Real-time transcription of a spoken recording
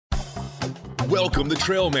Welcome to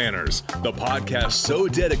Trail Manners, the podcast so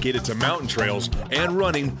dedicated to mountain trails and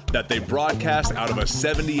running that they broadcast out of a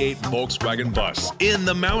 78 Volkswagen bus in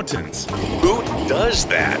the mountains. Who does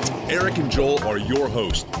that? Eric and Joel are your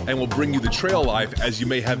hosts and will bring you the trail life as you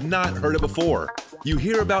may have not heard it before. You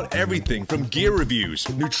hear about everything from gear reviews,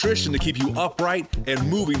 nutrition to keep you upright and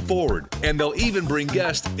moving forward, and they'll even bring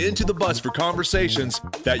guests into the bus for conversations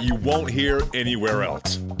that you won't hear anywhere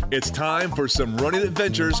else. It's time for some running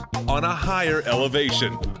adventures on a higher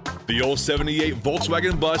elevation. The old 78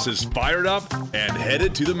 Volkswagen bus is fired up and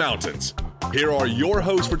headed to the mountains. Here are your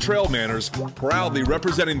hosts for Trail Manners, proudly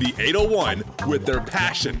representing the 801 with their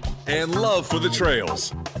passion and love for the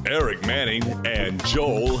trails. Eric Manning and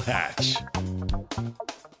Joel Hatch.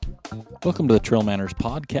 Welcome to the Trail Manners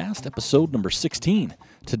podcast, episode number 16.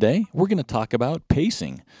 Today, we're going to talk about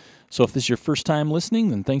pacing. So if this is your first time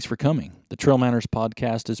listening, then thanks for coming. The Trail Manners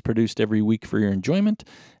podcast is produced every week for your enjoyment,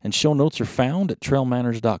 and show notes are found at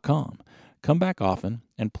trailmanners.com. Come back often,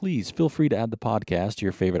 and please feel free to add the podcast to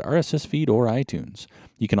your favorite RSS feed or iTunes.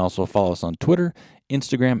 You can also follow us on Twitter,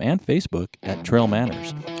 Instagram, and Facebook at Trail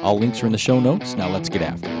Manners. All links are in the show notes. Now let's get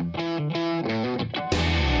after it.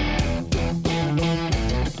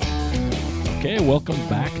 Okay, welcome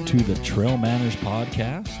back to the Trail Manners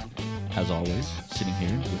podcast. As always, sitting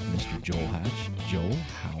here with Mr. Joel Hatch. Joel,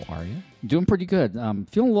 how are you? Doing pretty good.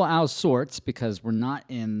 Feeling a little out of sorts because we're not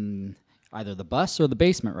in either the bus or the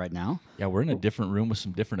basement right now. Yeah, we're in a different room with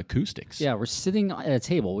some different acoustics. Yeah, we're sitting at a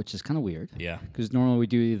table, which is kind of weird. Yeah. Because normally we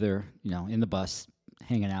do either, in the bus,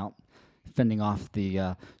 hanging out, fending off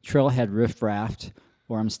the trailhead riffraff,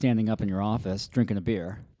 or I'm standing up in your office drinking a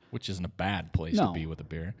beer. Which isn't a bad place to be with a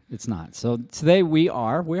beer. It's not. So today where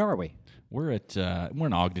are we? We're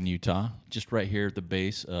in Ogden, Utah, just right here at the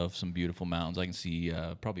base of some beautiful mountains. I can see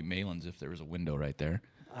probably Malin's if there was a window right there.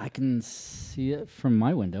 I can see it from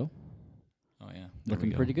my window. Oh yeah,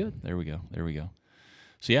 looking pretty good. There we go.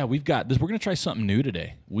 So yeah, we've got this. We're gonna try something new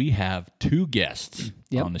today. We have two guests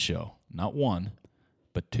on the show, not one,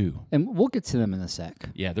 but two. And we'll get to them in a sec.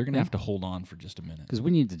 Yeah, they're gonna have to hold on for just a minute because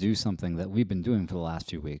we need to do something that we've been doing for the last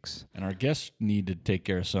few weeks. And our guests need to take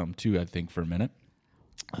care of something too, I think, for a minute.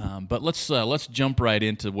 But let's jump right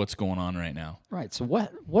into what's going on right now. Right. So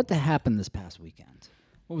what happened this past weekend?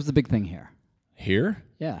 What was the big thing here? Here?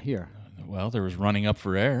 Yeah, here. Well, there was Running Up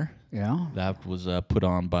for Air. Yeah. That was put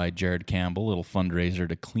on by Jared Campbell, a little fundraiser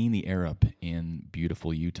to clean the air up in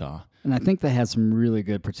beautiful Utah. And I think they had some really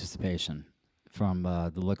good participation from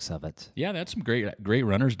the looks of it. Yeah, they had some great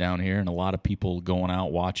runners down here, and a lot of people going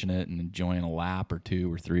out watching it and enjoying a lap or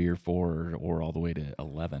two or three or four or all the way to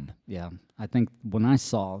 11. Yeah, I think when I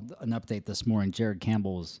saw an update this morning, Jared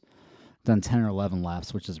Campbell's done 10 or 11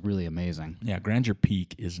 laps, which is really amazing. Yeah, Grandeur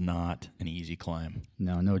Peak is not an easy climb.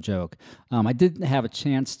 No joke. I did have a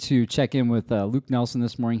chance to check in with Luke Nelson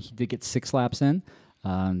this morning. He did get 6 laps in.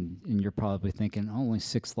 And you're probably thinking, only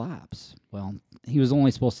 6 laps. Well, he was only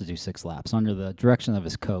supposed to do 6 laps under the direction of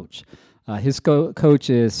his coach. His coach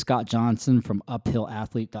is Scott Johnson from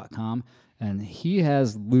uphillathlete.com, and he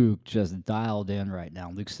has Luke just dialed in right now.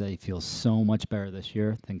 Luke said he feels so much better this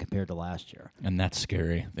year than compared to last year. And that's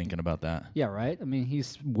scary, thinking about that. Yeah, right? I mean,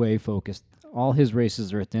 he's way focused. All his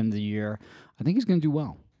races are at the end of the year. I think he's going to do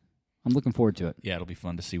well. I'm looking forward to it. Yeah, it'll be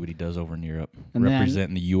fun to see what he does over in Europe, and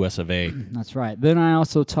representing the U.S. of A. That's right. Then I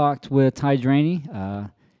also talked with Ty Draney.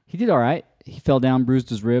 He did all right. He fell down, bruised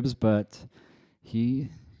his ribs, but he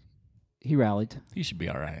rallied. He should be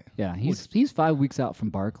all right. Yeah, he's 5 weeks out from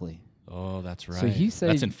Barkley. Oh, that's right. So he said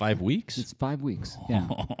that's in 5 weeks? It's 5 weeks. Yeah.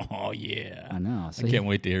 Oh, yeah. I know. So I can't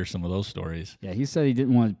wait to hear some of those stories. Yeah, he said he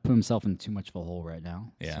didn't want to put himself in too much of a hole right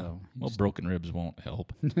now. Yeah. So broken ribs won't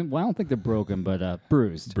help. Well, I don't think they're broken, but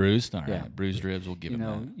bruised. Bruised? All right. Yeah. Bruised ribs will give him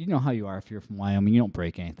that. You know how you are if you're from Wyoming. You don't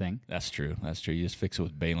break anything. That's true. You just fix it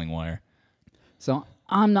with baling wire. So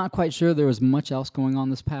I'm not quite sure there was much else going on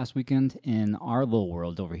this past weekend in our little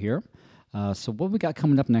world over here. So what we got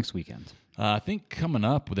coming up next weekend? I think coming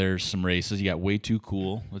up, there's some races. You got Way Too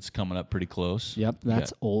Cool. That's coming up pretty close. Yep,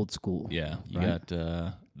 that's old school. Yeah, you got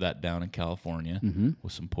that down in California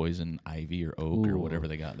with some poison ivy or oak or whatever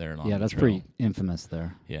they got there. Yeah, that's pretty infamous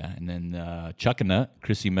there. Yeah, and then Chuck-a-Nut,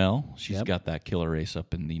 Chrissy Mel, she's got that killer race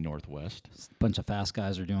up in the Northwest. A bunch of fast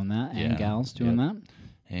guys are doing that and gals doing that.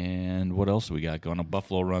 And what else do we got going on?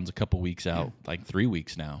 Buffalo Run's a couple weeks out, like 3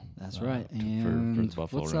 weeks now. That's right. And for the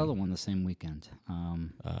Buffalo what's Run. the other one the same weekend?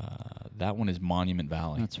 That one is Monument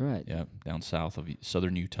Valley. That's right. Yep, down south of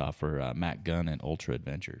southern Utah for Matt Gunn and Ultra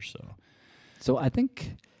Adventures. So I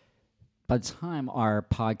think by the time our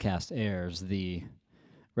podcast airs, the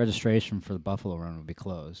registration for the Buffalo Run will be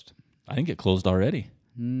closed. I think it closed already.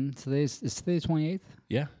 Today's 28th?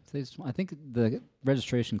 Yeah. I think the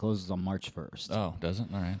registration closes on March 1st. Oh, does it?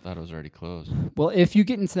 All right. I thought it was already closed. Well, if you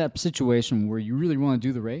get into that situation where you really want to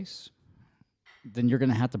do the race, then you're going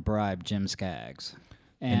to have to bribe Jim Skaggs.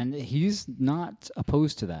 And he's not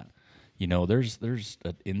opposed to that. You know, there's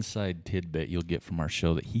an inside tidbit you'll get from our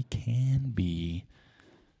show that he can be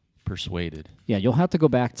persuaded. Yeah, you'll have to go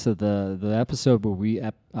back to the episode where we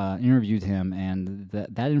interviewed him, and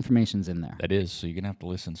that information's in there. That is, so you're going to have to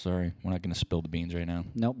listen. Sorry, we're not going to spill the beans right now.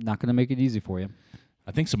 Nope, not going to make it easy for you.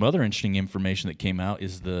 I think some other interesting information that came out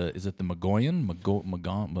is it the Magoyan?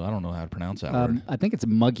 I don't know how to pronounce that word. I think it's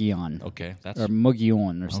Mugion. Okay, or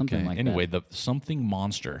Mugion or something okay. like Anyway, that. the something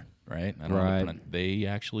monster, right? I don't Right. know. They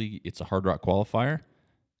actually, it's a Hard Rock qualifier.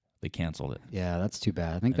 They canceled it. Yeah, that's too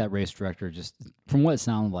bad. I think that race director just, from what it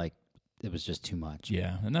sounded like, it was just too much.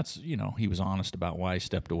 Yeah, and that's, he was honest about why he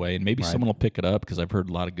stepped away, and maybe Right. someone will pick it up because I've heard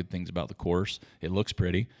a lot of good things about the course. It looks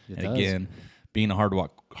pretty. It and does. Again, being a Hard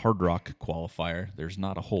Rock qualifier, there's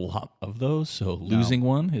not a whole lot of those, so losing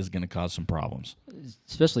one is going to cause some problems.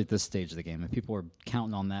 Especially at this stage of the game. If people are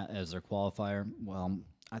counting on that as their qualifier, well,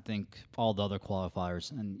 I think all the other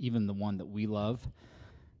qualifiers, and even the one that we love,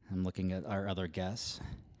 I'm looking at our other guests,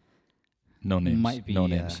 No names. might be no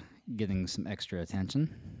names. getting some extra attention.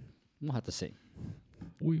 We'll have to see.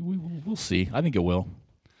 We'll see. I think it will.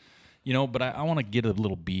 But I want to get a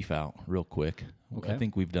little beef out real quick. Okay. I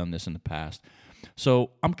think we've done this in the past. So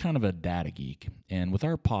I'm kind of a data geek, and with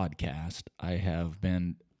our podcast, I have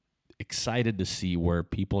been excited to see where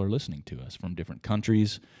people are listening to us from different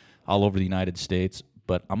countries, all over the United States.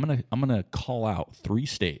 But I'm gonna call out 3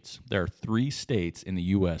 states. There are 3 states in the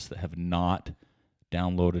U.S. that have not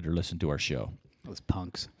downloaded or listened to our show. Those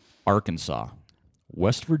punks. Arkansas,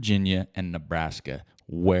 West Virginia, and Nebraska.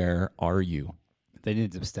 Where are you? They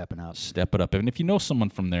need to be stepping up. Step it up. And if you know someone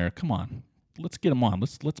from there, come on. Let's get them on.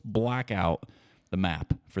 Let's black out the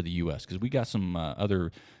map for the U.S. because we got some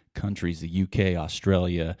other countries, the U.K.,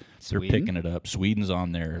 Australia, Sweden? they're picking it up. Sweden's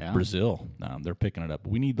on there. Yeah. Brazil, they're picking it up.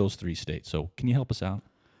 We need those 3 states. So can you help us out?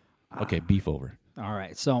 Okay, beef over. All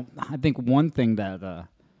right. So I think one thing that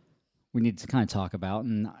we need to kind of talk about,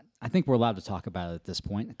 and I think we're allowed to talk about it at this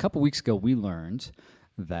point. A couple weeks ago, we learned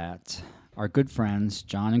that our good friends,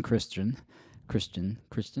 John and Kristin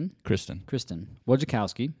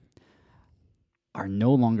Wojciechowski, are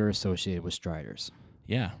no longer associated with Striders.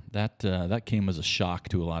 Yeah, that came as a shock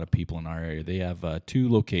to a lot of people in our area. They have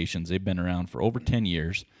 2 locations. They've been around for over 10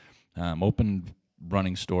 years. Open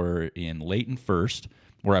running store in Layton first,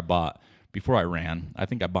 where before I ran, I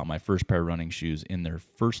think I bought my first pair of running shoes in their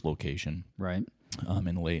first location. Right.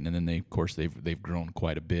 In Layton, and then they've grown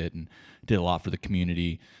quite a bit and did a lot for the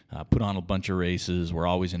community. Put on a bunch of races. We're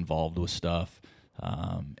always involved with stuff,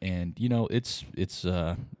 and it's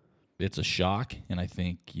a shock. And I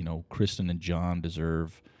think Kristin and John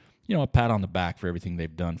deserve a pat on the back for everything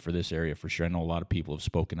they've done for this area for sure. I know a lot of people have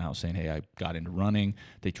spoken out saying, "Hey, I got into running.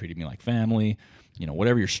 They treated me like family."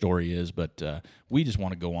 Whatever your story is, but we just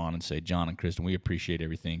want to go on and say, John and Kristin, we appreciate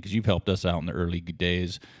everything because you've helped us out in the early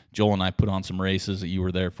days. Joel and I put on some races that you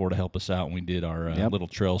were there for to help us out, and we did our little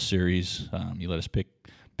trail series. You let us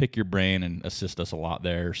pick your brain and assist us a lot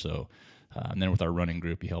there. So, and then with our running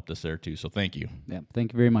group, you helped us there too. So thank you. Yeah,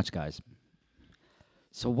 thank you very much, guys.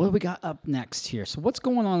 So what do we got up next here? So what's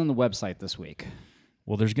going on the website this week?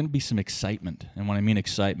 Well, there's going to be some excitement, and when I mean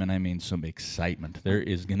excitement, I mean some excitement. There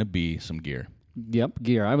is going to be some gear. Yep,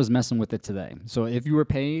 gear. I was messing with it today. So if you were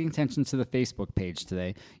paying attention to the Facebook page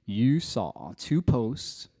today, you saw 2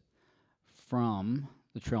 posts from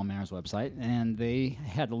the Trail Manners website, and they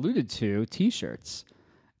had alluded to T-shirts.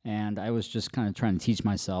 And I was just kind of trying to teach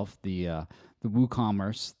myself the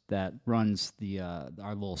WooCommerce that runs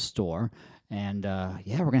our little store. And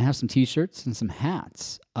we're going to have some T-shirts and some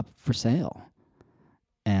hats up for sale.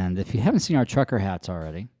 And if you haven't seen our trucker hats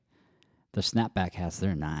already, the snapback hats,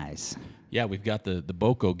 they're nice. Yeah, we've got the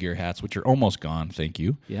Boco gear hats, which are almost gone, thank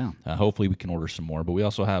you. Yeah. Hopefully we can order some more. But we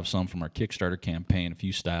also have some from our Kickstarter campaign. A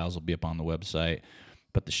few styles will be up on the website.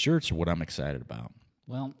 But the shirts are what I'm excited about.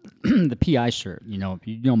 Well, the PI shirt, you know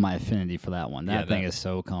my affinity for that one. That thing is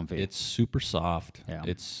so comfy. It's super soft. Yeah.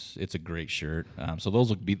 It's a great shirt. So those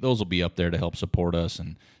will be up there to help support us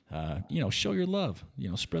and show your love.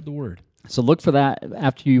 Spread the word. So look for that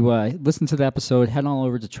after you listen to the episode. Head on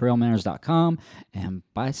over to trailmanners.com and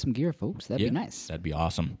buy some gear, folks. That'd be nice. That'd be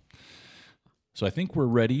awesome. So I think we're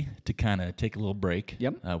ready to kind of take a little break.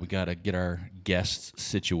 Yep. We got to get our guests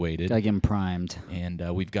situated. Gotta get them primed.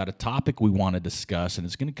 And we've got a topic we want to discuss, and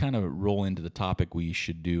it's going to kind of roll into the topic we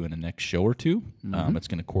should do in the next show or two. Mm-hmm. It's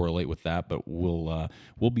going to correlate with that, but we'll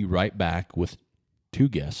be right back with 2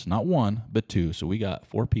 guests, not 1, but 2. So we got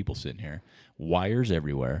 4 people sitting here. wires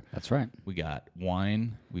everywhere. That's right. We got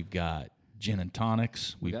wine. We've got gin and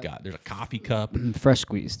tonics. There's a coffee cup. Fresh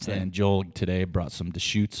squeezed today. And Joel today brought some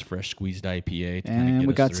Deschutes fresh squeezed IPA. And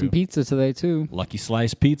we got some pizza today, too. Lucky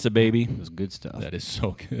Slice pizza, baby. It was good stuff. That is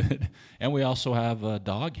so good. And we also have a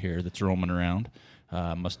dog here that's roaming around.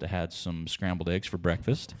 Must have had some scrambled eggs for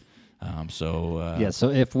breakfast. So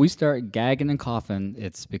if we start gagging and coughing,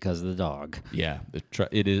 it's because of the dog. Yeah,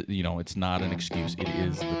 it is. It's not an excuse. It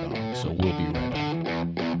is the dog. So we'll be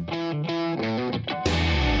right back.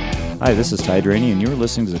 Hi, this is Ty Draney, and you're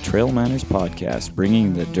listening to the Trail Manners Podcast,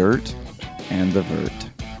 bringing the dirt and the vert.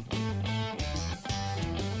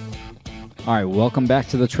 All right, welcome back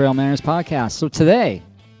to the Trail Manners Podcast. So today,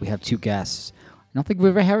 we have two guests. I don't think we've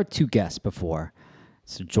ever had two guests before.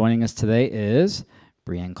 So joining us today is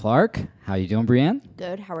Brienne Clark. How you doing, Brienne?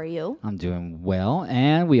 Good. How are you? I'm doing well.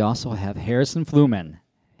 And we also have Harrison Fluman.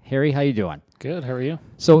 Harry, how you doing? Good. How are you?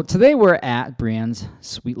 So today we're at Brienne's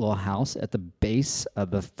sweet little house at the base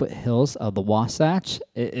of the foothills of the Wasatch.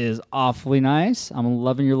 It is awfully nice. I'm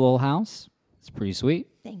loving your little house. It's pretty sweet.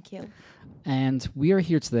 Thank you. And we are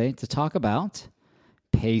here today to talk about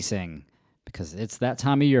pacing, because it's that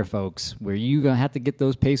time of year, folks, where you're going to have to get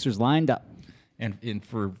those pacers lined up. And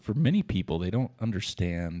for many people, they don't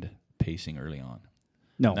understand pacing early on.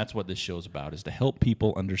 No. And that's what this show's about, is to help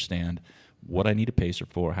people understand what I need a pacer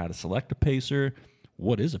for, how to select a pacer,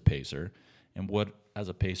 what is a pacer, and what, as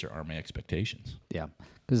a pacer, are my expectations. Yeah,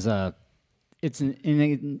 because it's an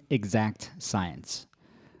inexact science,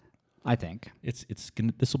 I think.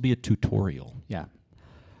 This will be a tutorial. Yeah.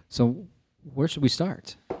 So where should we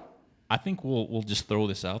start? I think we'll just throw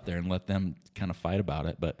this out there and let them kind of fight about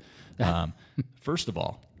it. But first of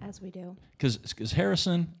all, as we do, because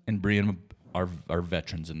Harrison and Brienne are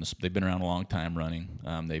veterans in this. They've been around a long time running.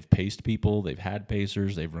 They've paced people. They've had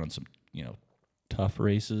pacers. They've run some tough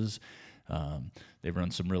races. They've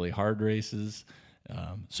run some really hard races.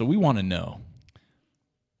 So we want to know,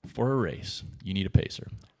 for a race, you need a pacer.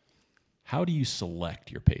 How do you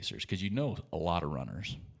select your pacers? Because you know a lot of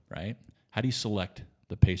runners, right? How do you select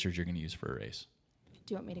the pacers you're going to use for a race?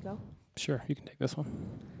 Do you want me to go? Sure, you can take this one.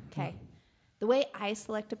 Okay. The way I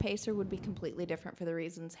select a pacer would be completely different for the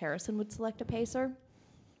reasons Harrison would select a pacer.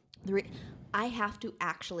 I have to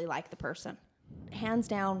actually like the person. Hands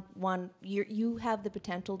down, you have the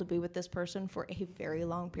potential to be with this person for a very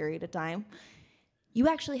long period of time. You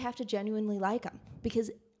actually have to genuinely like them,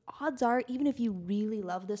 because odds are, even if you really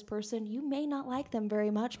love this person, you may not like them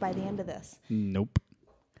very much by the end of this. Nope.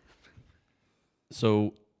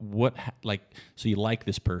 So so you like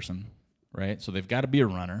this person, right? So they've got to be a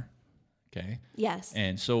runner, okay? Yes.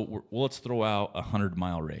 And so let's throw out a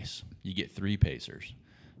 100-mile race. You get 3 pacers.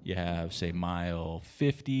 You have, say, mile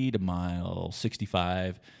 50 to mile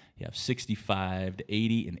 65. You have 65 to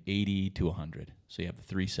 80 and 80 to 100. So you have the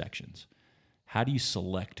 3 sections. How do you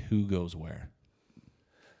select who goes where?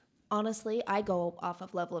 Honestly, I go off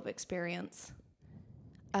of level of experience.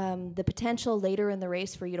 The potential later in the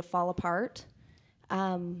race for you to fall apart.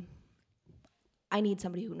 I need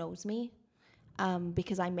somebody who knows me,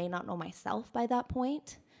 because I may not know myself by that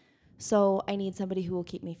point. So I need somebody who will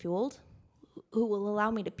keep me fueled, who will allow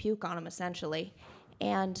me to puke on them essentially,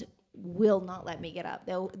 and will not let me get up.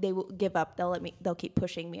 They will give up. They'll keep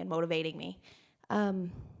pushing me and motivating me,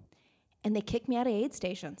 and they kick me out of aid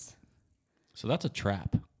stations. So that's a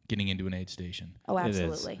trap, getting into an aid station. Oh,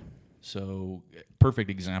 absolutely. So perfect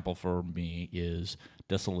example for me is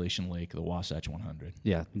Desolation Lake, the Wasatch 100.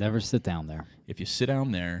 Yeah, never sit down there. If you sit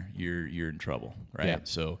down there, you're in trouble, right? Yeah.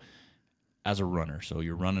 So as a runner, so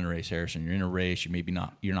you're running a race, Harrison, you're in a race,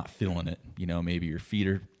 you're not feeling it. Maybe your feet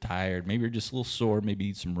are tired, maybe you're just a little sore, maybe you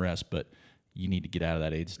need some rest, but you need to get out of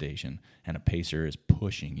that aid station, and a pacer is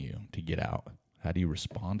pushing you to get out. How do you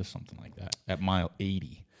respond to something like that at mile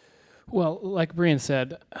 80? Well, like Brian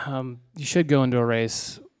said, you should go into a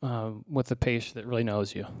race with a pacer that really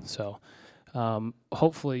knows you. So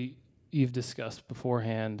hopefully you've discussed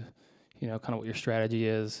beforehand, kind of what your strategy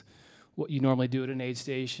is, what you normally do at an aid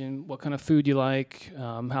station, what kind of food you like,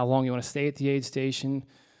 how long you want to stay at the aid station,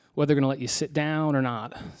 whether they're going to let you sit down or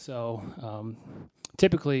not. So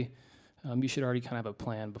typically you should already kind of have a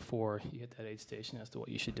plan before you hit that aid station as to what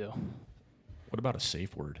you should do. What about a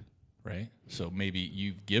safe word? Right? So maybe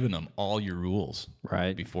you've given them all your rules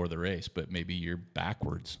right before the race, but maybe you're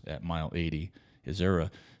backwards at mile 80. Is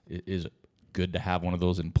it good to have one of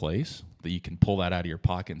those in place that you can pull that out of your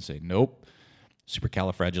pocket and say, nope,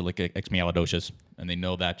 supercalifragilisticexpialidocious, and they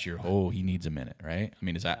know that's he needs a minute, right? I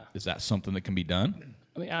mean, is that something that can be done?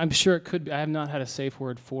 I mean, I'm sure it could be. I have not had a safe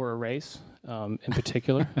word for a race in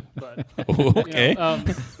particular, but okay.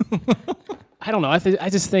 I don't know. I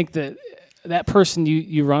just think that that person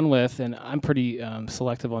you run with, and I'm pretty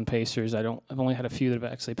selective on pacers. I've only had a few that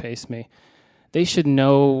have actually paced me. They should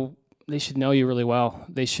know you really well.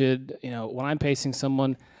 They should, when I'm pacing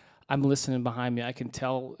someone, I'm listening behind me. I can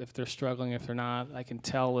tell if they're struggling, if they're not. I can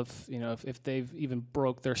tell if they've even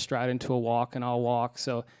broke their stride into a walk, and I'll walk.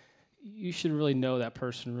 So you should really know that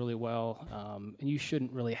person really well, and you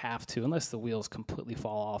shouldn't really have to, unless the wheels completely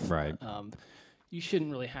fall off. Right. You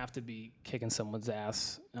shouldn't really have to be kicking someone's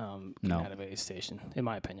ass getting out of a station, in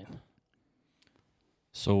my opinion.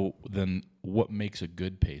 So then what makes a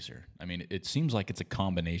good pacer? I mean, it seems like it's a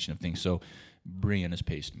combination of things. So Brian has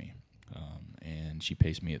paced me, and she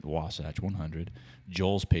paced me at the Wasatch 100.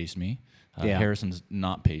 Joel's paced me. Harrison's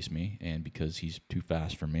not paced me, and because he's too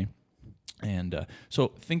fast for me. And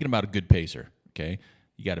so thinking about a good pacer, okay,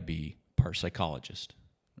 you got to be part psychologist,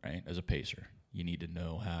 right, as a pacer. You need to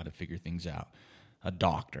know how to figure things out. A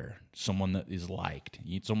doctor, someone that is liked.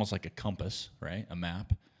 It's almost like a compass, right, a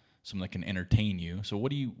map, someone that can entertain you. So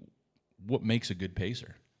what makes a good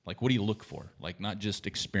pacer? Like, what do you look for? Like, not just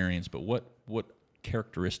experience, but what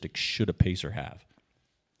characteristics should a pacer have?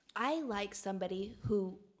 I like somebody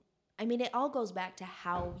who, it all goes back to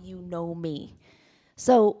how you know me.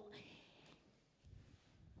 So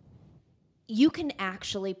you can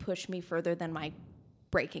actually push me further than my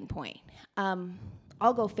breaking point.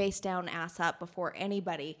 I'll go face down, ass up before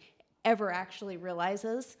anybody ever actually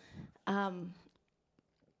realizes that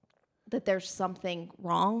there's something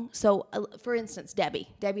wrong. So, for instance, Debbie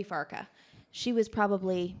Farka, she was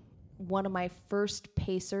probably one of my first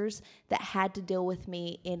pacers that had to deal with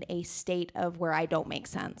me in a state of where I don't make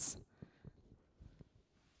sense.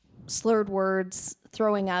 Slurred words,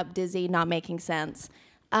 throwing up, dizzy, not making sense.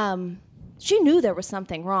 She knew there was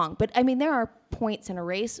something wrong. But, there are points in a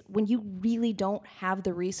race when you really don't have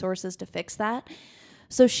the resources to fix that.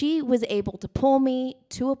 So she was able to pull me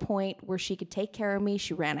to a point where she could take care of me.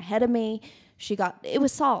 She ran ahead of me. It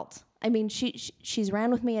was salt. She's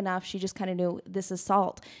ran with me enough. She just kind of knew this is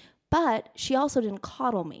salt. But she also didn't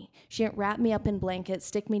coddle me. She didn't wrap me up in blankets,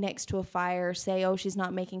 stick me next to a fire, say, oh, she's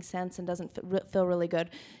not making sense and doesn't feel really good.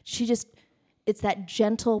 It's that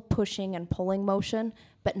gentle pushing and pulling motion,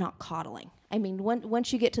 but not coddling.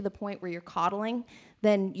 Once you get to the point where you're coddling,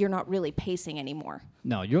 then you're not really pacing anymore.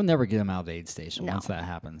 No, you'll never get them out of the aid station once that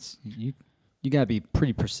happens. You got to be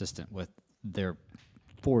pretty persistent with their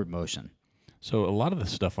forward motion. So a lot of the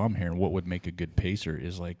stuff I'm hearing, what would make a good pacer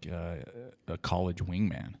is like a college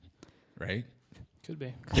wingman, right? Could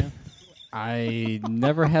be. Yeah. I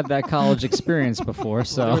never had that college experience before,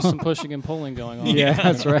 so there was some pushing and pulling going on. Yeah,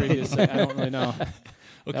 that's right. I don't really know.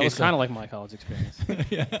 Okay, that was kind of like my college experience.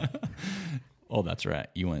 Yeah. Oh, that's right.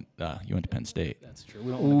 You went to Penn State. That's true.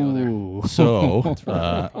 We don't want to go there. So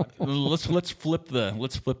let's flip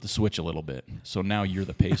the switch a little bit. So now you're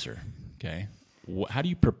the pacer. Okay. How do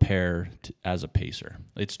you prepare as a pacer?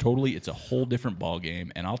 It's a whole different ball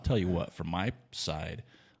game. And I'll tell you what, from my side,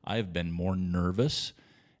 I have been more nervous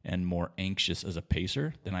and more anxious as a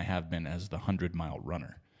pacer than I have been as the 100-mile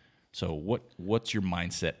runner. So what's your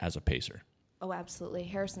mindset as a pacer? Oh, absolutely.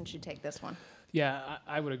 Harrison should take this one. Yeah,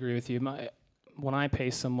 I would agree with you. When I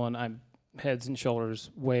pace someone, I'm heads and shoulders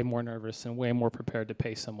way more nervous and way more prepared to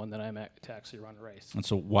pace someone than I'm to actually run a race. And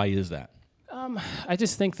so why is that? I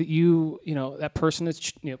just think that that person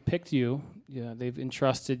that's picked you, they've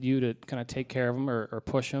entrusted you to kind of take care of them or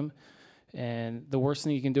push them. And the worst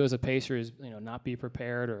thing you can do as a pacer is not be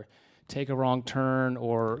prepared or take a wrong turn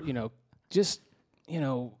or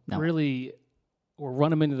really or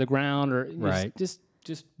run them into the ground or just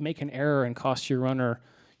make an error and cost your runner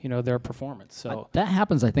their performance. So that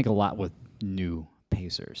happens, I think, a lot with new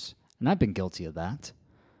pacers, and I've been guilty of that.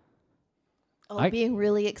 Being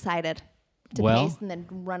really excited to pace and then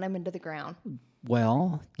run them into the ground.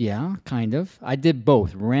 Well, yeah, kind of. I did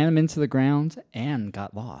both. Ran them into the ground and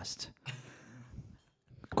got lost.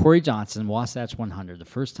 Corey Johnson, Wasatch 100, the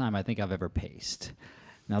first time I think I've ever paced.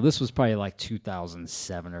 Now, this was probably like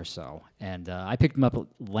 2007 or so, and I picked him up at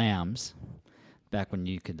Lambs back when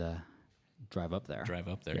you could drive up there.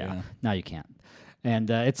 Yeah. Now you can't. And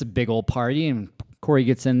it's a big old party, and Corey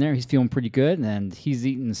gets in there. He's feeling pretty good, and he's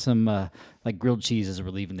eating some like grilled cheese as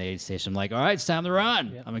we're leaving the aid station. I'm like, all right, it's time to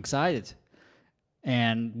run. Yep. I'm excited.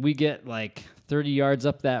 And we get like 30 yards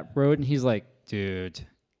up that road, and he's like, dude,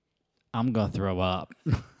 I'm going to throw up.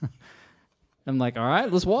 I'm like, all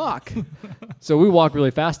right, let's walk. So we walk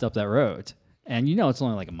really fast up that road. And it's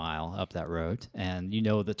only like a mile up that road. And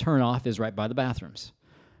the turnoff is right by the bathrooms.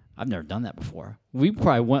 I've never done that before. We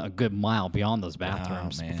probably went a good mile beyond those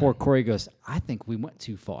bathrooms man. before Corey goes, I think we went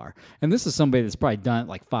too far. And this is somebody that's probably done it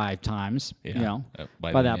like 5 times,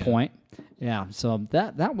 by then, that yeah. point. Yeah, so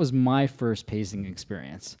that was my first pacing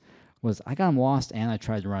experience. Was I got him lost and I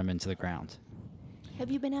tried to run him into the ground. Have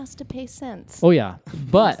you been asked to pace since? Oh yeah,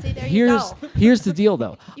 but See, there you go. here's the deal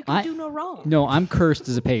though. You can do no wrong. No, I'm cursed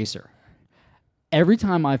as a pacer. Every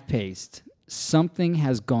time I've paced, something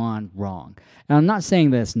has gone wrong. And I'm not saying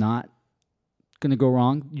that it's not going to go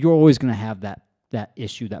wrong. You're always going to have that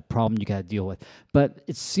issue, that problem you got to deal with. But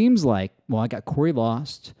it seems like, I got Corey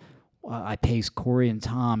lost. I paced Corey and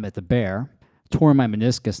Tom at the Bear, tore my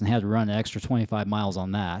meniscus and had to run an extra 25 miles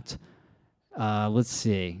on that. Let's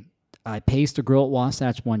see. I paced a girl at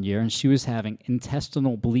Wasatch one year, and she was having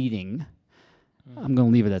intestinal bleeding. I'm going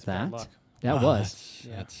to leave it at that. bad luck. That was.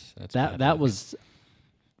 That's That bad luck. was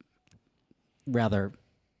rather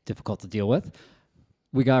difficult to deal with.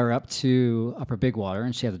 We got her up to Upper Big Water,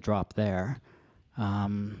 and she had to drop there.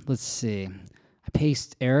 Let's see. I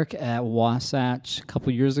paced Eric at Wasatch a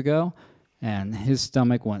couple years ago, and his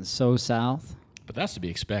stomach went so south. But that's to be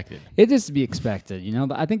expected. It is to be expected,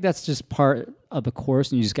 I think that's just part of the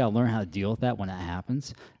course, and you just got to learn how to deal with that when that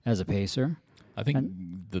happens as a pacer. I think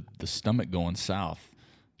the stomach going south,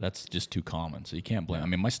 that's just too common. So you can't blame. I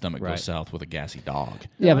mean, my stomach Right. goes south with a gassy dog.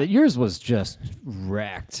 Yeah, but yours was just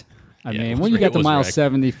wrecked. I Yeah, it mean, was when you wrecked. got to It was mile wrecked.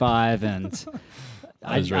 75, and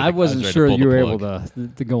I was I ready wasn't to sure pull you the were able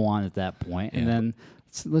plug. to go on at that point. And Yeah. then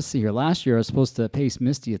let's see here. Last year, I was supposed to pace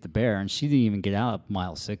Misty at the Bear, and she didn't even get out of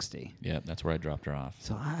mile 60. Yeah, that's where I dropped her off.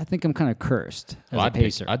 So I think I'm kind of cursed as Well, a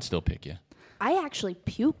pacer. I'd still pick you. I actually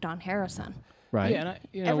puked on Harrison. right? Yeah,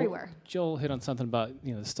 and Everywhere. Joel hit on something about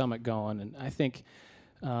the stomach going, and I think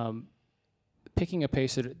picking a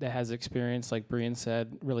pacer that has experience, like Brian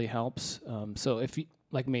said, really helps. So if you,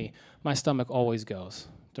 like me, my stomach always goes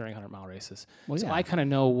during 100-mile races. Well, So yeah. I kind of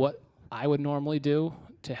know what I would normally do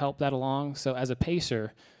to help that along. So as a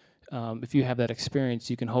pacer, if you have that experience,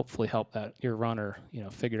 you can hopefully help your runner,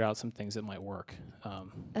 figure out some things that might work.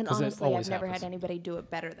 And 'cause it honestly, I've always never happens. had anybody do it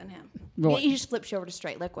better than him. Well- He just flips you over to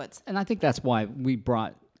straight liquids. And I think that's why we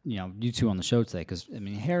brought you two on the show today, because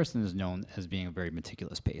Harrison is known as being a very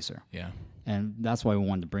meticulous pacer. Yeah. And that's why we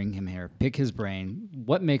wanted to bring him here, pick his brain.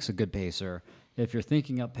 What makes a good pacer? If you're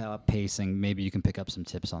thinking about pacing, maybe you can pick up some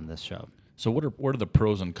tips on this show. So what are the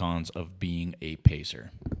pros and cons of being a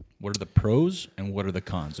pacer? What are the pros and what are the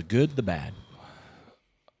cons? The good, the bad.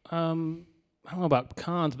 I don't know about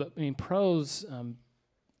cons, but pros.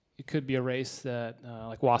 It could be a race that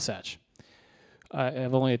like Wasatch.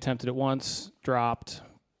 I've only attempted it once, dropped.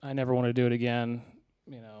 I never want to do it again.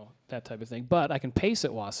 That type of thing. But I can pace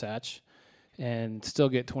at Wasatch and still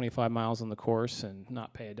get 25 miles on the course and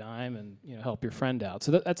not pay a dime and help your friend out.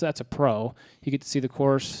 So that's a pro. You get to see the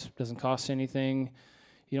course. Doesn't cost you anything.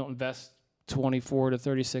 You don't invest 24 to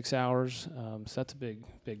 36 hours. So that's a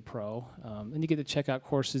big pro. And you get to check out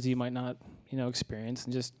courses you might not experience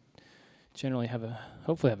and just generally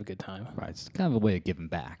hopefully have a good time. Right. It's kind of a way of giving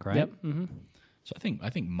back, right? Yep. Mm-hmm. So I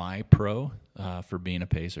think my pro for being a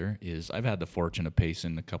pacer is I've had the fortune of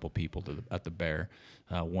pacing a couple people at the Bear.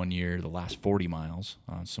 1 year, the last 40 miles,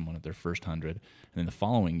 someone at their first 100, and then the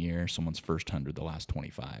following year, someone's first 100, the last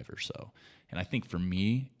 25 or so. And I think for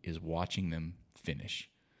me is watching them finish,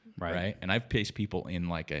 right? And I've paced people in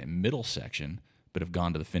like a middle section, but have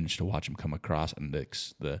gone to the finish to watch them come across, and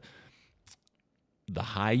the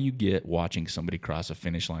high you get watching somebody cross a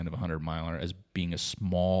finish line of a 100-miler as being a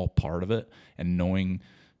small part of it and knowing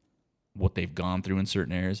what they've gone through in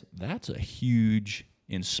certain areas, that's a huge,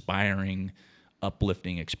 inspiring,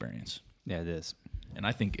 uplifting experience. Yeah, it is. And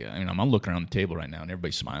I think, I'm looking around the table right now and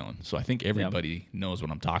everybody's smiling. So I think everybody knows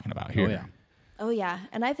what I'm talking about here. Oh, yeah. Oh, yeah.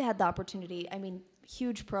 And I've had the opportunity.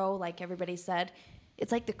 Huge pro, like everybody said.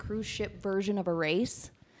 It's like the cruise ship version of a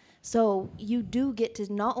race. So you do get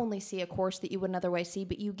to not only see a course that you wouldn't otherwise see,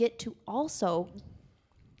 but you get to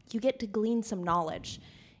glean some knowledge.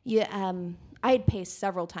 I had paced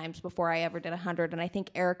several times before I ever did 100, and I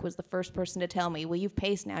think Eric was the first person to tell me, well, you've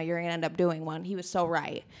paced now, you're going to end up doing one. He was so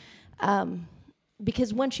right.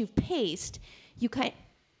 Because once you've paced, you kind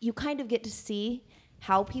of get to see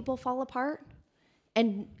how people fall apart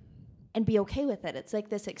and be okay with it. It's like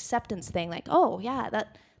this acceptance thing, like, oh, yeah,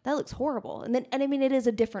 that looks horrible. And it is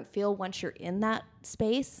a different feel once you're in that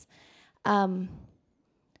space.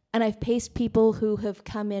 And I've paced people who have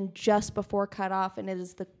come in just before cutoff, and it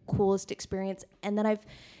is the coolest experience. And then I've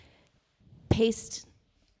paced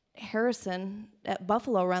Harrison at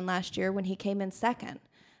Buffalo Run last year when he came in second.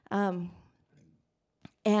 And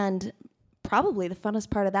probably the funnest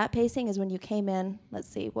part of that pacing is when you came in, let's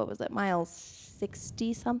see, what was it, miles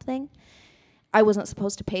 60 something? I wasn't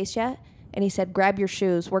supposed to pace yet. And he said, grab your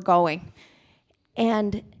shoes, we're going.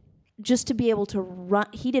 And just to be able to run,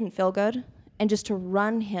 he didn't feel good. And just to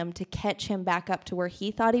run him, to catch him back up to where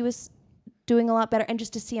he thought he was doing a lot better. And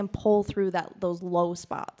just to see him pull through those low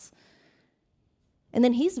spots. And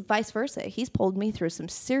then he's vice versa. He's pulled me through some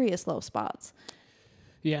serious low spots.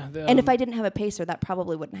 Yeah. And if I didn't have a pacer, that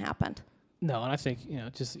probably wouldn't have happened. No, and I think,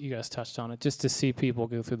 just you guys touched on it, just to see people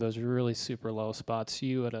go through those really super low spots,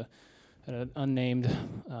 you at an unnamed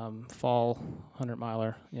fall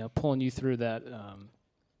 100-miler, pulling you through that.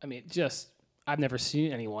 I've never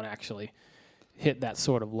seen anyone actually hit that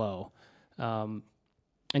sort of low. And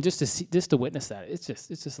just to witness that, it's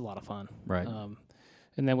just a lot of fun. Right.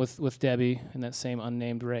 And then with Debbie in that same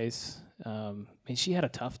unnamed race, she had a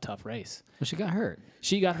tough race. Well, she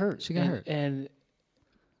got hurt. And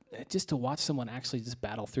just to watch someone actually just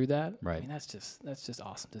battle through that, right? That's just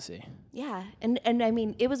awesome to see. Yeah, and I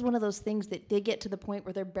mean, it was one of those things that they get to the point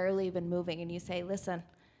where they're barely even moving, and you say, "Listen,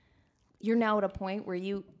 you're now at a point where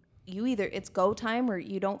you either it's go time or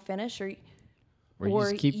you don't finish, or you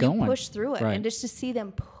just keep going, push through it." Right. And just to see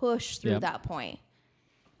them push through that point.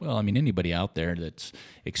 Well, I mean, anybody out there that's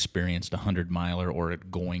experienced a 100-miler or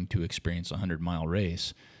going to experience a 100-mile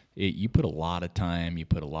race, you put a lot of time, you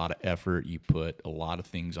put a lot of effort, you put a lot of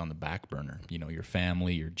things on the back burner. Your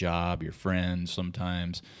family, your job, your friends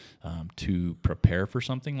sometimes, to prepare for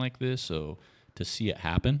something like this. So to see it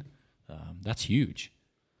happen, that's huge.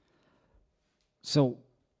 So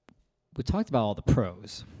we talked about all the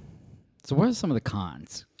pros. So what are some of the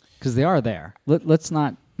cons? Because they are there. Let's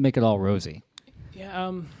not make it all rosy.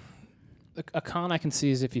 Yeah, a con I can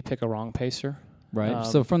see is if you pick a wrong pacer. Right.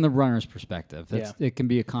 So from the runner's perspective, it can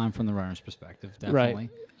be a con from the runner's perspective, definitely.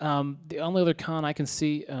 Right. The only other con I can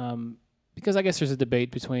see, because I guess there's a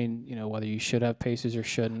debate between whether you should have pacers or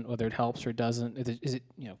shouldn't, whether it helps or doesn't. Is it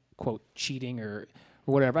quote cheating or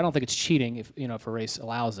whatever? I don't think it's cheating if if a race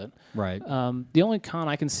allows it. Right. The only con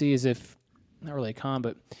I can see is if not really a con,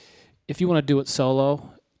 but if you want to do it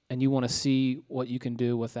solo. And you want to see what you can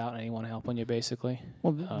do without anyone helping you, basically.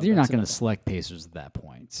 Well, you're not going to select pacers at that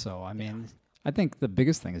point. So, I mean, I think the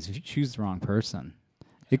biggest thing is if you choose the wrong person,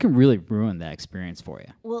 it can really ruin that experience for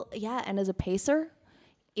you. Well, yeah, and as a pacer,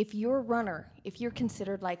 if you're a runner, if you're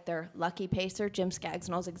considered like their lucky pacer, Jim Skaggs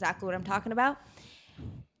knows exactly what I'm talking about.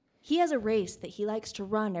 He has a race that he likes to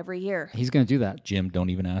run every year. He's going to do that. Jim,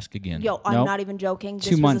 don't even ask again. Yo, I'm not even joking.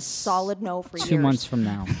 This was a solid no for years. 2 months from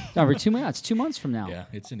now. No, 2 months. It's 2 months from now. Yeah,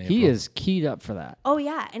 it's in April. He is keyed up for that. Oh,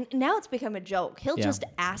 yeah. And now it's become a joke. He'll just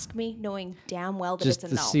ask me knowing damn well that just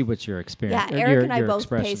it's a no. Just to see what your experience Yeah, Eric and I both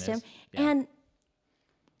expression paced him. is. Yeah.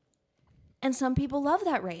 And some people love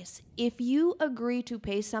that race. If you agree to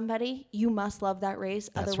pace somebody, you must love that race.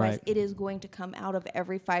 That's Otherwise, right. it is going to come out of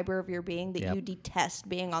every fiber of your being that you detest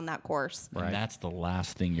being on that course. And that's the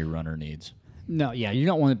last thing your runner needs. No, yeah, you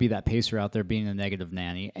don't want to be that pacer out there being a negative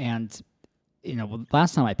nanny. And,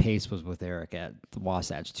 last time I paced was with Eric at the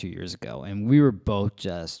Wasatch 2 years ago, and we were both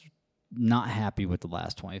just not happy with the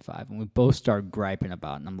last 25. And we both started griping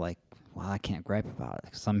about it. And I'm like, well, I can't gripe about it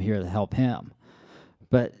because I'm here to help him.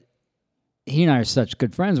 But he and I are such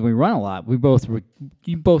good friends. We run a lot.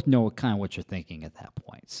 You both know kind of what you're thinking at that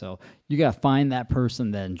point. So you got to find that person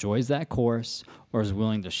that enjoys that course or is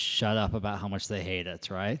willing to shut up about how much they hate it,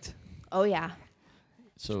 right? Oh, yeah.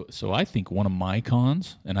 So I think one of my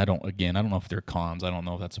cons, and I don't know if they're cons. I don't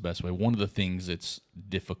know if that's the best way. One of the things that's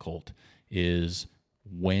difficult is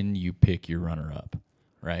when you pick your runner up,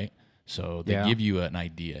 right? So they give you an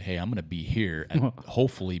idea. Hey, I'm going to be here at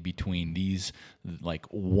hopefully between these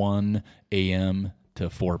 1 a.m. to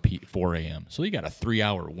 4 a.m. So you got a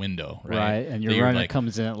 3-hour window, right? Right, and your runner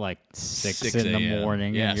comes in at 6 in the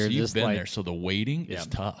morning. Yeah, and you're so you've just been there. So the waiting is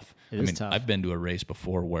tough. It is tough. I've been to a race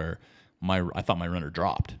before where I thought my runner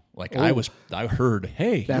dropped. I heard,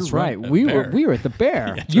 hey, that's right. We were at the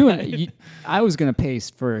Bear. I was going to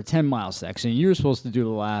pace for a 10-mile section. You were supposed to do the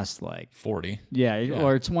last 40. Yeah,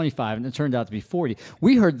 or 25, and it turned out to be 40.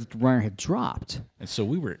 We heard that the runner had dropped. And so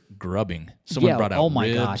we were grubbing. Someone brought out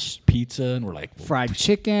ribs, pizza, and we're like... fried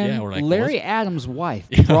chicken. Yeah, we're like... Larry Adams' wife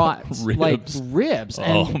brought ribs.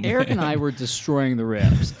 And Eric and I were destroying the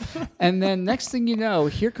ribs. And then next thing you know,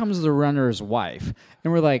 here comes the runner's wife.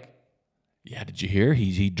 And we're like... Yeah, did you hear?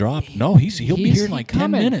 He dropped. No, he'll be here in 10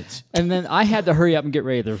 minutes. And then I had to hurry up and get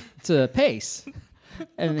ready to pace.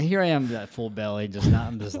 And here I am, that full belly,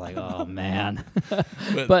 I'm just like, oh man.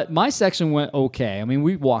 But my section went okay. I mean,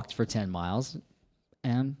 we walked for 10 miles,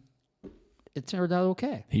 and it turned out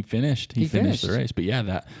okay. He finished. He finished the race. But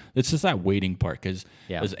yeah, it's just that waiting part, because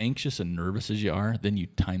as anxious and nervous as you are, then you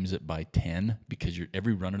times it by 10, because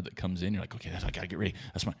every runner that comes in, you're like, okay, I got to get ready.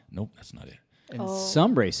 That's my, nope, that's not it. In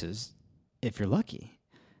some races, if you're lucky,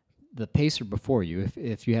 the pacer before you,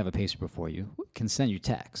 if you have a pacer before you, can send you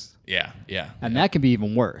texts. Yeah. And that can be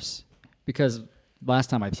even worse, because last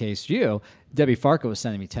time I paced you, Debbie Farka was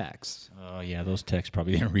sending me texts. Oh, yeah, those texts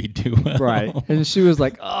probably didn't read too well. Right. And she was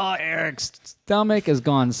like, oh, Eric's stomach has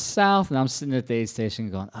gone south. And I'm sitting at the aid station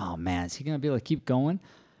going, oh, man, is he going to be able to keep going?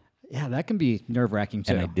 Yeah, that can be nerve-wracking,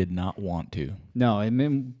 too. And I did not want to. No, I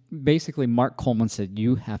mean, basically, Mark Coleman said,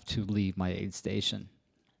 you have to leave my aid station.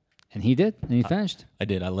 And he did, and he finished. I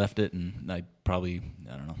did. I left it, and I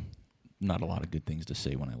don't know, not a lot of good things to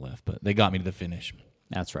say when I left, but they got me to the finish.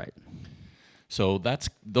 That's right. So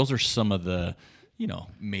those are some of the,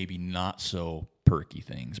 maybe not so perky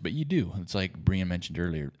things, but you do. It's like Brian mentioned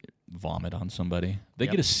earlier, vomit on somebody. They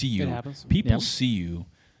get to see you. It happens. People see you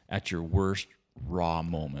at your worst raw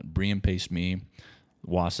moment. Brian paced me,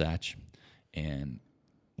 Wasatch, and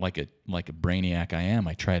like a brainiac I am,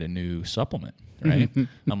 I tried a new supplement, right?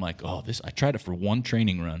 I'm like, I tried it for one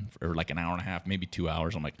training run for like an hour and a half, maybe 2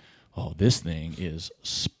 hours. I'm like, oh, this thing is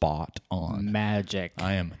spot on. Magic.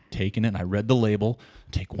 I am taking it, and I read the label.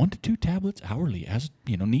 Take 1 to 2 tablets hourly as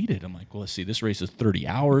needed. I'm like, well, let's see. This race is 30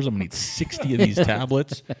 hours. I'm going to need 60 of these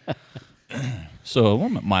tablets. So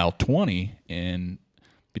I'm at mile 20, and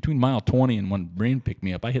between mile 20 and when Brian picked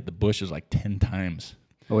me up, I hit the bushes like 10 times.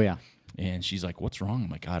 Oh, yeah. And she's like, what's wrong? I'm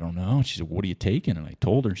like, I don't know. She said, what are you taking? And I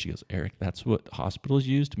told her, and she goes, Eric, that's what hospitals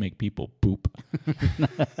use to make people poop.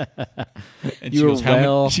 And she goes,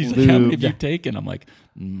 how many have you taken? I'm like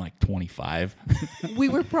 25. We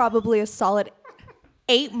were probably a solid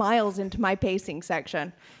 8 miles into my pacing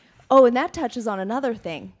section. Oh, and that touches on another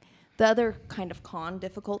thing. The other kind of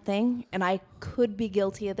difficult thing, and I could be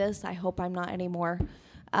guilty of this. I hope I'm not anymore.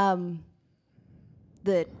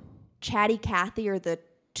 The chatty Cathy, or the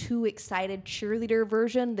too excited cheerleader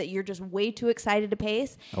version that you're just way too excited to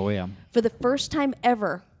pace. Oh, yeah. For the first time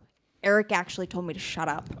ever, Eric actually told me to shut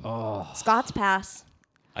up. Oh. Scott's Pass.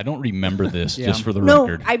 I don't remember this, just for the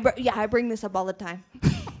record. I bring this up all the time.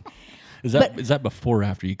 Is that before or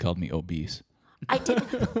after you called me obese? I did.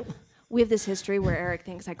 We have this history where Eric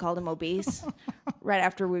thinks I called him obese right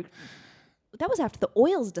after that was after the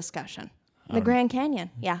oils discussion. The Grand Canyon.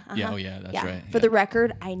 Yeah. Uh-huh. Yeah, oh yeah, that's right. For the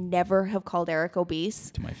record, I never have called Eric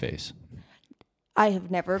obese. To my face. I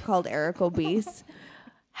have never called Eric obese.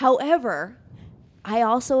 However, I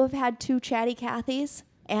also have had 2 chatty Cathys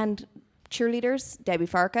and cheerleaders, Debbie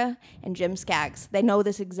Farka and Jim Skaggs. They know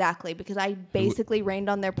this exactly because I basically rained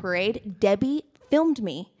on their parade. Debbie filmed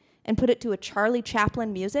me and put it to a Charlie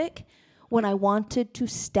Chaplin music when I wanted to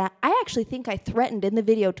stab. I actually think I threatened in the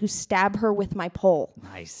video to stab her with my pole.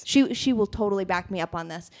 Nice. She will totally back me up on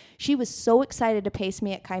this. She was so excited to pace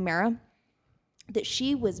me at Chimera that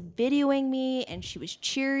she was videoing me, and she was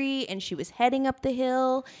cheery, and she was heading up the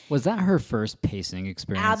hill. Was that her first pacing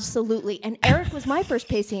experience? Absolutely. And Eric was my first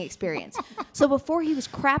pacing experience. So before he was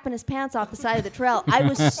crapping his pants off the side of the trail, I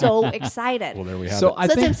was so excited. Well, there we have it. So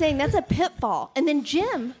that's what I'm saying. That's a pitfall. And then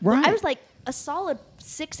Jim, right. I was like a solid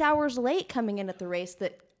 6 hours late coming in at the race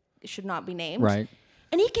that should not be named. Right.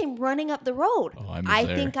 And he came running up the road. Oh, I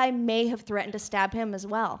think I may have threatened to stab him as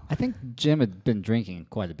well. I think Jim had been drinking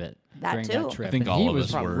quite a bit during too. that trip. I think and all he of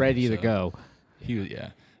was us were ready to go. He was, yeah.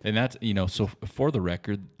 And that's, so for the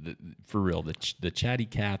record, for real, the chatty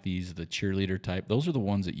Cathys, the cheerleader type, those are the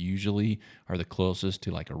ones that usually are the closest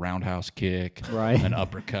to like a roundhouse kick, right, an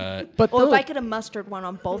uppercut. But if I could have mustered one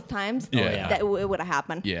on both times, yeah. That it would have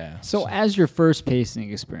happened. Yeah. So as your first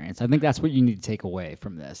pacing experience, I think that's what you need to take away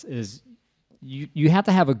from this is you have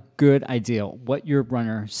to have a good idea what your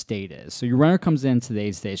runner state is. So your runner comes into the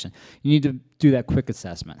aid station. You need to do that quick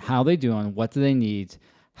assessment. How are they doing? What do they need?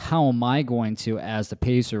 How am I going to, as the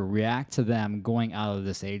pacer, react to them going out of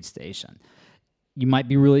this aid station? You might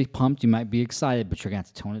be really pumped. You might be excited, but you're going to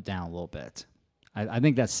have to tone it down a little bit. I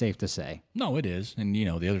think that's safe to say. No, it is. And, the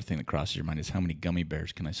other thing that crosses your mind is how many gummy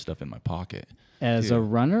bears can I stuff in my pocket? As a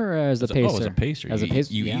runner or as a pacer? As a pacer. As a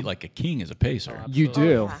pacer, you eat like a king as a pacer. You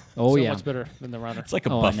do. Oh, So much better than the runner. It's like a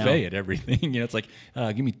buffet at everything. It's like,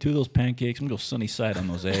 give me 2 of those pancakes. I'm going to go sunny side on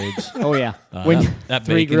those eggs. Oh, yeah. That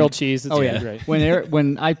 3 bacon. grilled cheese. It's yeah. great.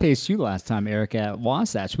 When I paced you last time, Eric, at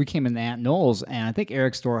Wasatch, we came in the Aunt Knowles, and I think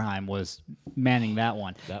Eric Storheim was manning that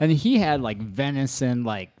one. And he had like venison,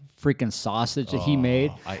 like freaking sausage that he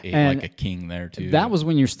made. I ate like a king there too. That was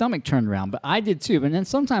when your stomach turned around, but I did too. And then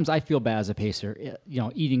sometimes I feel bad as a pacer,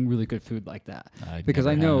 eating really good food like that, because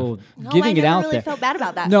I know getting it out really there. Felt bad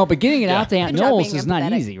about that. No, but getting it out to Aunt Good job Knowles being is not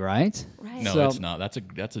empathetic. easy, right? Right. No, So- it's not.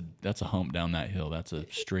 That's a hump down that hill. That's a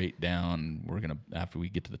straight down. We're gonna after we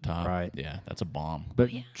get to the top. Right. Yeah, that's a bomb. But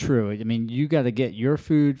true. I mean, you got to get your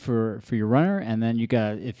food for your runner, and then you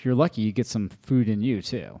got, if you're lucky, you get some food in you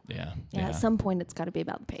too. Yeah. Yeah, at some point it's got to be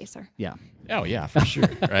about the pacer. Yeah. Oh yeah, for sure.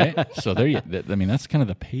 Right. So there you. I mean, that's kind of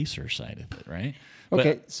the pacer side of it, right?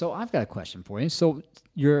 Okay. So I've got a question for you. So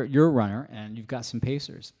you're a runner, and you've got some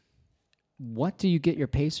pacers. What do you get your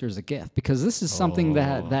pacer as a gift? Because this is something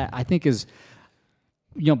that I think is,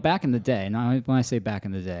 back in the day. Now, when I say back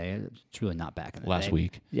in the day, it's really not back in the day. Last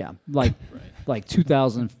week. Yeah, like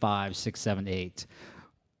 2005, 6, 7, 8.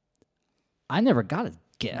 I never got a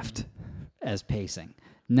gift as pacing.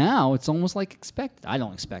 Now it's almost like expected. I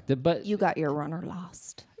don't expect it, but You got your runner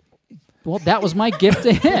lost. well, that was my gift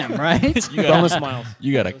to him, right? Bonus miles.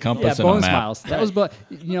 You got a compass Yeah, and a bonus map. miles. That was, but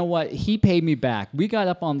you know what? He paid me back. We got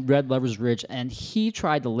up on Red Lovers Ridge, and he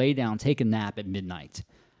tried to lay down, take a nap at midnight.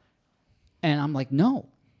 And I'm like, no,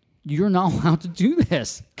 you're not allowed to do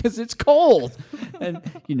this because it's cold. And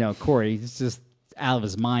Corey is just out of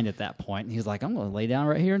his mind at that point. And he's like, I'm going to lay down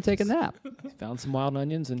right here and take a nap. Found some wild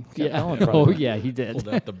onions and kept Yeah. going. Oh probably. yeah, he did.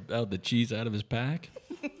 Pulled out the cheese out of his pack.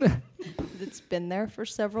 It's been there for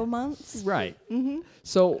several months. Right. Mm-hmm.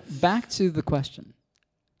 So back to the question: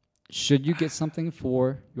 should you get something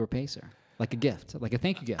for your pacer, like a gift, like a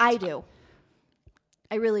thank you gift? I do.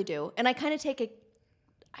 I really do. And I kind of take it.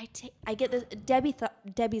 I get this.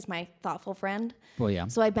 Debbie's my thoughtful friend. Well, yeah.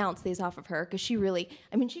 So I bounce these off of her because she really.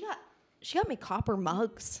 I mean, she got me copper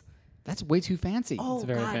mugs. That's way too fancy. Oh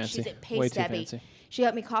very God, fancy. she's at Pace Way too Debbie. fancy. She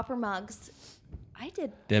got me copper mugs. I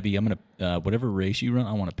did. Debbie, I'm gonna whatever race you run,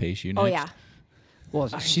 I want to pace you next. Oh yeah. Well,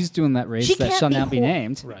 she's doing that race She that can't shall be not be hor-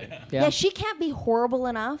 named. Right. Yeah. Yeah, she can't be horrible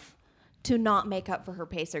enough to not make up for her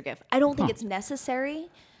pacer gift. I don't think it's necessary,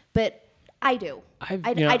 but I do.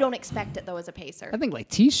 I don't expect it though as a pacer. I think like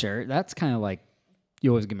T-shirt. That's kind of like you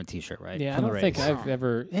always give them a T-shirt, right? Yeah, For I the don't think race. I've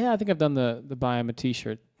ever. Yeah, I think I've done the buy him a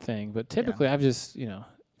T-shirt thing, but typically I've just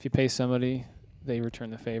if you pay somebody, they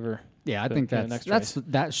return the favor. Yeah, I But, think yeah, that's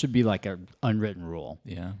next that should be like an unwritten rule.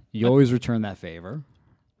 Yeah. You always return that favor.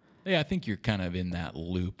 Yeah, I think you're kind of in that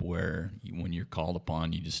loop where when you're called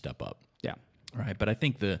upon, you just step up. Yeah. Right, but I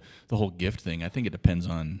think the whole gift thing, I think it depends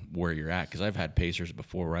on where you're at. Because I've had pacers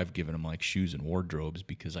before where I've given them like shoes and wardrobes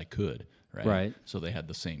because I could. Right. So they had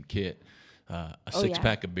the same kit. A Oh, yeah.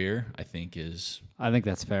 6-pack of beer, I think is I think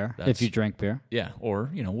that's fair. That's- if you drink beer. or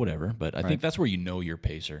whatever. But I Right. think that's where you know your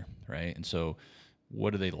pacer, right? And so,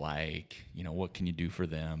 what do they like? What can you do for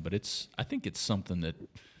them? But I think it's something that.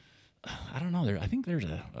 I don't know. I think there's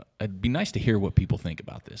it'd be nice to hear what people think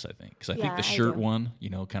about this. I think because I think Yeah, the I shirt do. one,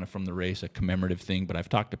 kind of from the race, a commemorative thing. But I've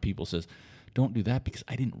talked to people says, don't do that because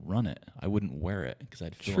I didn't run it. I wouldn't wear it because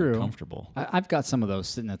I'd feel True. uncomfortable. I've got some of those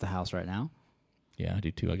sitting at the house right now. Yeah, I do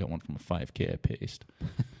too. I got one from a 5K I paced.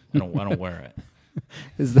 I don't wear it.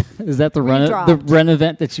 Is that the Redropped. run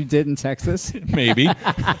event that you did in Texas? Maybe.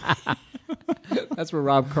 That's where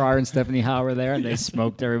Rob Carr and Stephanie Howe were there, and they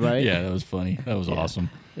smoked everybody. Yeah, that was funny. That was awesome.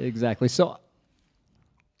 Exactly. So,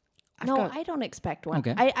 I don't expect one.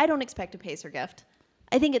 Okay. I don't expect a pacer gift.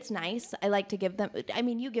 I think it's nice. I like to give them. I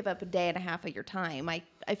mean, you give up a day and a half of your time. I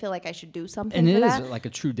feel like I should do something and for it is that. like a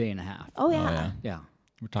true day and a half. Oh yeah. yeah. Yeah.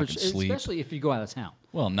 We're talking sleep. Especially if you go out of town.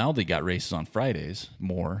 Well, now they got races on Fridays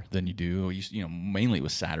more than you do. Mainly it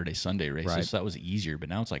was Saturday, Sunday races, Right. so that was easier. But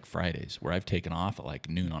now it's like Fridays, where I've taken off at like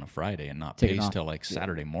noon on a Friday and not Taken paced off. till like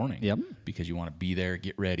Saturday morning. Yep. Because you want to be there,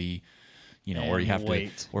 get ready, or And you have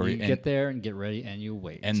wait. to, or you get there and get ready, and you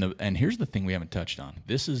wait. And here's the thing we haven't touched on.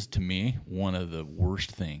 This is to me one of the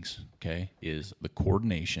worst things. Okay, is the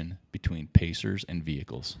coordination between pacers and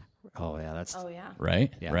vehicles. oh yeah, that's Oh yeah.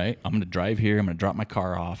 Right? Yeah. Right? I'm going to drive here. I'm going to drop my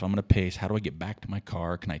car off. I'm going to pace. How do I get back to my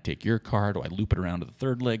car? Can I take your car? Do I loop it around to the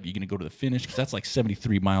third leg? Are you going to go to the finish? Because that's like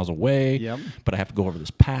 73 miles away. Yep. But I have to go over this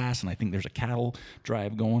pass, and I think there's a cattle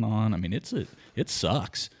drive going on. I mean, it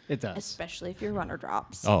sucks. it does. Especially if your runner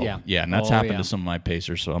drops. Oh, Yeah. yeah. And that's Oh, happened yeah. to some of my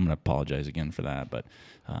pacers, so I'm going to apologize again for that. But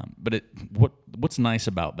what's nice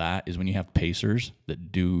about that is when you have pacers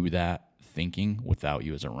that do that thinking without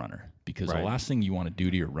you as a runner. Because Right. the last thing you want to do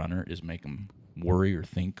to your runner is make them worry or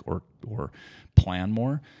think or plan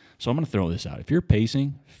more. So I'm going to throw this out. If you're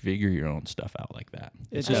pacing, figure your own stuff out like that.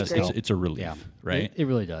 It's does just help. it's a relief, Yeah. right? It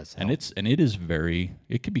really does. And help. it is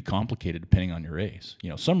it could be complicated depending on your race.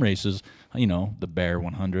 Some races, the Bear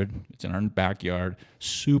 100, it's in our backyard,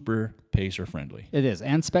 super pacer friendly. It is,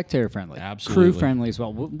 and spectator friendly. Absolutely. Crew friendly as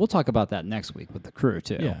well. We'll talk about that next week with the crew,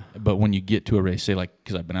 too. Yeah, but when you get to a race, say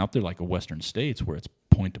because I've been out there like a Western States where it's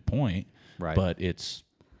point to point, Right. but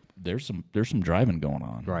there's some driving going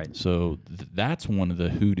on. Right. So that's one of the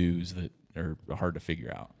hoodoos that are hard to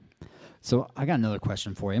figure out. So I got another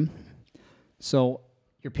question for you. So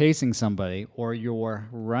you're pacing somebody, or you're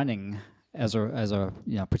running as a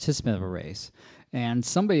participant of a race, and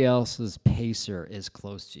somebody else's pacer is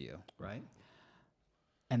close to you, right?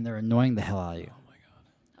 And they're annoying the hell out of you.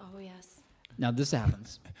 Oh, yes. Now this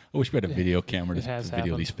happens. I wish we had a video camera to has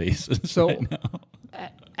video happened. these faces. So, right now.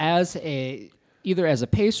 either as a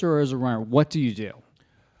pacer or as a runner, what do you do?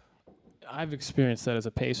 I've experienced that as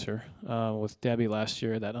a pacer with Debbie last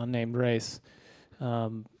year, that unnamed race.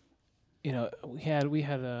 We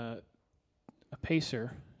had a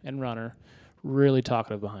pacer and runner really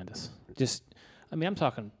talkative behind us. I'm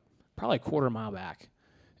talking probably a quarter mile back,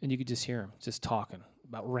 and you could just hear him just talking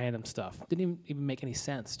about random stuff. Didn't even make any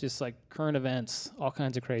sense. Just like current events, all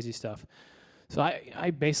kinds of crazy stuff. So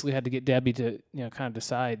I basically had to get Debbie to kind of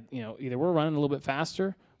decide either we're running a little bit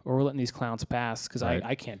faster or we're letting these clowns pass because Right.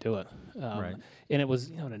 I can't do it. Right. And it was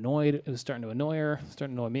it was starting to annoy her,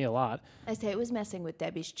 starting to annoy me a lot. I say it was messing with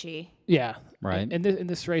Debbie's chi. Yeah. Right. And in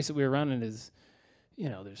this race that we were running is,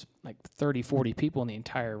 there's like 30, 40 people in the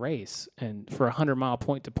entire race. And for a 100-mile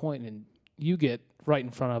point-to-point, and you get right in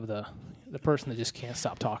front of the person that just can't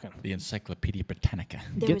stop talking. The Encyclopedia Britannica.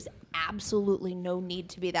 There was absolutely no need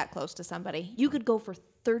to be that close to somebody. You could go for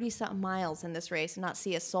 30-something miles in this race and not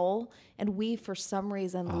see a soul, and we, for some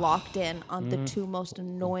reason, locked in on the two most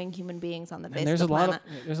annoying human beings on the face And there's of the planet.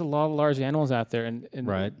 there's a lot of large animals out there, and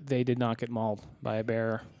Right. they did not get mauled by a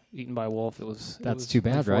bear, eaten by a wolf. That's too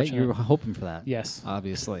bad, right? You were hoping for that. Yes.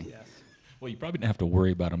 Obviously. Yes. Well, you probably didn't have to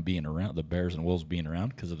worry about them being around, the bears and wolves being around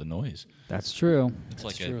because of the noise. That's true. It's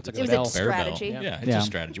like true. It's like It was bell. a strategy. Yeah, it's Yeah. a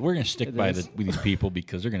strategy. We're going to stick by with these people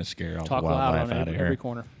because they're going to scare all Talk the loud wildlife on out of every here.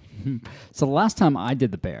 corner. So the last time I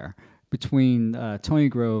did the bear between Tony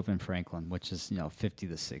Grove and Franklin, which is 50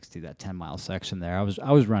 to 60, that 10-mile section there, I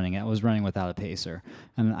was running it. I was running without a pacer,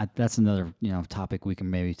 and that's another topic we can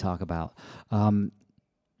maybe talk about.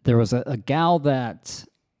 There was a gal that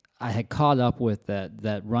I had caught up with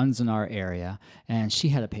that runs in our area, and she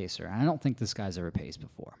had a pacer. And I don't think this guy's ever paced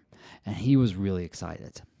before, and he was really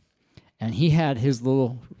excited. And he had his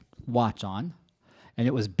little watch on, and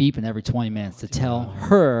it was beeping every 20 minutes to tell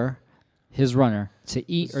her, his runner, to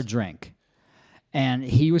eat or drink. And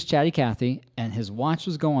he was chatty Cathy, and his watch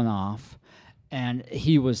was going off, and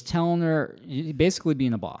he was telling her, basically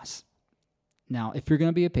being a boss. Now, if you're going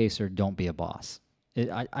to be a pacer, don't be a boss.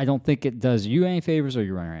 I don't think it does you any favors or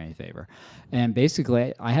your runner any favor. And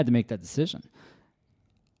basically, I had to make that decision.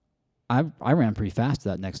 I ran pretty fast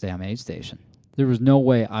that next day on my aid station. There was no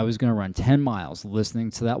way I was going to run 10 miles listening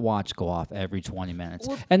to that watch go off every 20 minutes.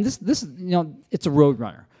 Well, and this it's a road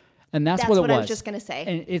runner. And that's what it was. I was just going to say.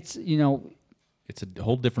 And it's, It's a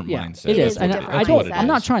whole different mindset. It is. a And different I don't, mindset. I'm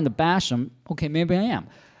not trying to bash them. Okay, maybe I am.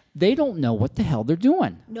 They don't know what the hell they're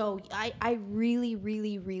doing. No, I really,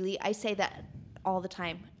 really, really, I say that all the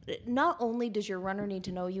time. Not only does your runner need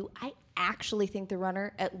to know you, I actually think the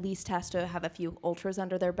runner at least has to have a few ultras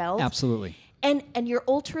under their belt. Absolutely. And your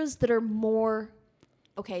ultras that are more,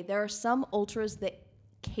 okay, there are some ultras that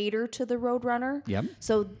cater to the road runner. Yep.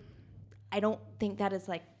 So I don't think that is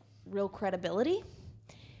like real credibility.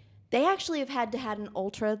 They actually have had an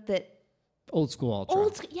ultra that Old school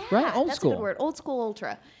ultra. yeah, right? Old that's school. a good word. Old school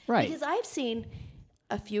ultra. Right. Because I've seen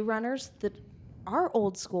a few runners that are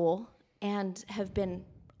old school and have been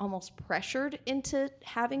almost pressured into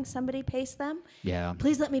having somebody pace them. Yeah.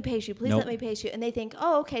 Please let me pace you. Please Nope. let me pace you. And they think,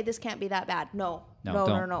 oh, okay, this can't be that bad. No.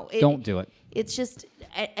 Don't do it. It's just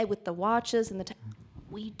with the watches and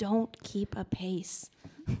we don't keep a pace.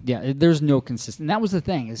 Yeah, there's no consistent. That was the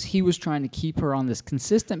thing, is he was trying to keep her on this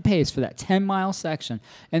consistent pace for that 10-mile section.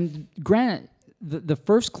 And granted, the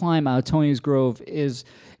first climb out of Tony's Grove is,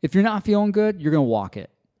 if you're not feeling good, you're going to walk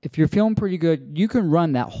it. If you're feeling pretty good, you can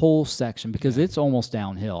run that whole section because it's almost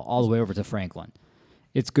downhill all the way over to Franklin.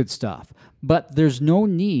 It's good stuff. But there's no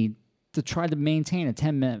need to try to maintain a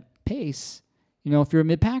 10-minute pace, if you're a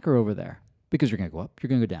mid-packer over there, because you're going to go up, you're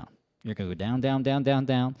going to go down. You're going to go down, down, down, down,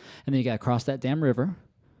 down, and then you got to cross that damn river.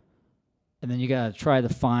 And then you got to try to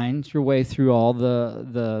find your way through all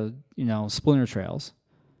the splinter trails.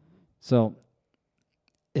 So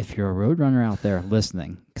if you're a road runner out there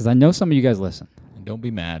listening, because I know some of you guys listen. And don't be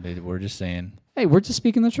mad. We're just saying. Hey, we're just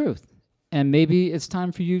speaking the truth. And maybe it's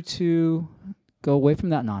time for you to go away from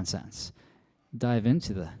that nonsense. Dive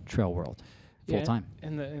into the trail world full time.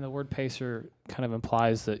 And the word pacer kind of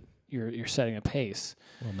implies that you're setting a pace.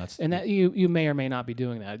 Well, And you may or may not be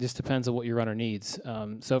doing that. It just depends on what your runner needs.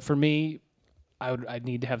 So for me, I'd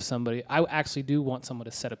need to have somebody. I actually do want someone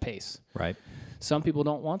to set a pace. Right. Some people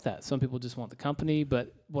don't want that. Some people just want the company.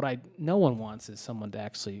 But no one wants is someone to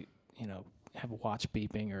actually, have a watch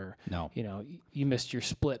beeping or, No. You missed your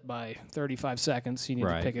split by 35 seconds. You need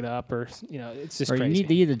Right. to pick it up or, it's just Or crazy. you need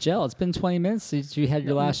to eat a gel. It's been 20 minutes since you had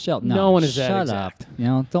your last gel. no one is that shut exact.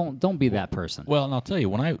 up. Don't be that person. Well, and I'll tell you,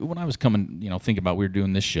 when I was coming, thinking about we were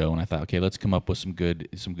doing this show, and I thought, okay, let's come up with some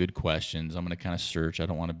good questions. I'm going to kind of search. I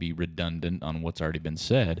don't want to be redundant on what's already been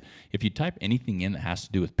said. If you type anything in that has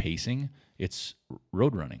to do with pacing, it's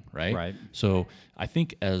road running, right? Right. So I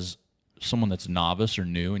think as someone that's novice or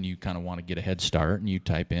new and you kind of want to get a head start and you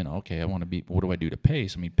type in, okay, what do I do to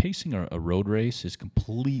pace? I mean, pacing a road race is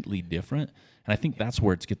completely different. And I think that's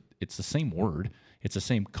where it's the same word. It's the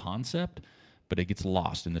same concept, but it gets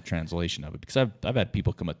lost in the translation of it. Because I've had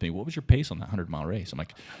people come up to me, what was your pace on that 100-mile race? I'm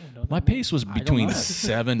like, my pace was between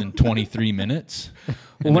 7 and 23 minutes.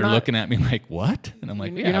 And they're looking at me like, what? And I'm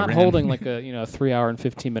like, You're not holding like a 3-hour and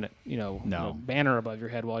 15-minute banner above your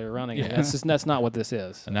head while you're running. Yeah. That's not what this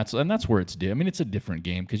is. And that's where it's I mean, it's a different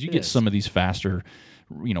game because you It get is. some of these faster,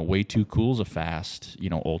 way too cool's a fast,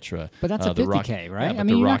 ultra. But that's a the 50K, right? Yeah, I but mean,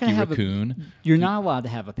 the you're not Rocky gonna have Raccoon. You're not allowed to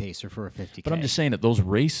have a pacer for a 50K. But I'm just saying that those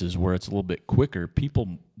races where it's a little bit quicker,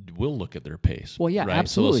 people will look at their pace. Well, yeah, right?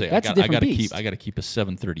 absolutely. So they'll say, That's a different beast. I got to keep a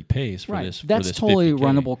 7:30 pace for right. this. That's for this totally 50K.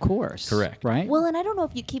 runnable course. Correct. Right. Well, and I don't know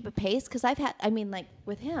if you keep a pace because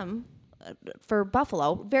with him, for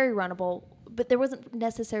Buffalo, very runnable, but there wasn't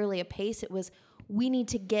necessarily a pace. It was, we need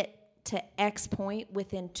to get to X point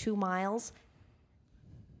within 2 miles.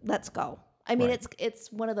 Let's go. I mean, Right.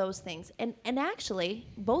 it's one of those things. And actually,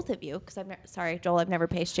 both of you, because sorry, Joel, I've never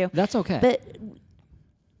paced you. That's okay. But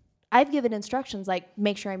I've given instructions like,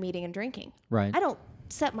 make sure I'm eating and drinking. Right. I don't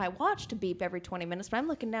set my watch to beep every 20 minutes, but I'm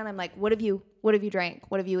looking down. I'm like, what have you drank?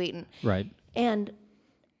 What have you eaten? Right. And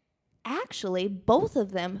actually, both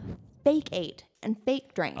of them fake ate and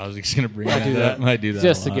fake drank. I was just going to bring I that do up. that. I do that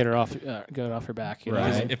Just a to lot. get it off your back.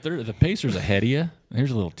 Right. If the pacer's ahead of you, here's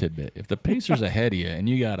a little tidbit. If the pacer's ahead of you and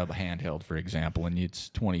you got a handheld, for example, and it's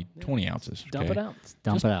 20 ounces, Dump okay? it out.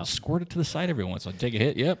 Dump Just it out. Squirt it to the side every once. I'll take a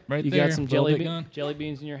hit. Yep, right You there. got some little bit gone. jelly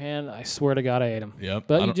beans in your hand. I swear to God, I ate them. Yep. I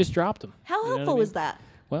But you don't- just dropped them. How You know what I helpful mean? was that?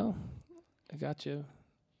 Well, I got you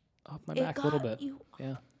off my It back a little got bit. you-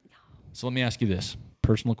 Yeah. So let me ask you this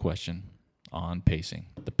personal question on pacing.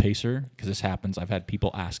 The pacer, because this happens, I've had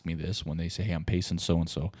people ask me this when they say, hey, I'm pacing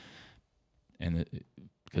so-and-so. And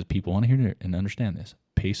because people want to hear and understand this.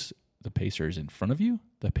 The pacer is in front of you.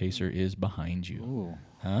 The pacer is behind you. Ooh.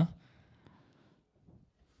 Huh?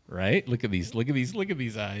 Right? Look at these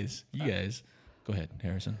eyes. You guys. Go ahead,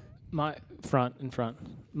 Harrison. My in front.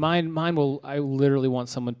 Mine will. I literally want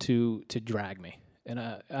someone to drag me, and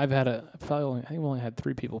I've only had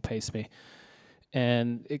 3 people pace me,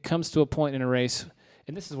 and it comes to a point in a race,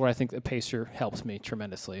 and this is where I think the pacer helps me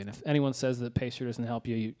tremendously. And if anyone says that pacer doesn't help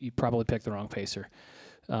you, you probably picked the wrong pacer.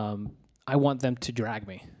 I want them to drag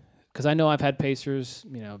me, because I know I've had pacers.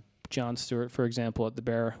 John Stewart, for example, at the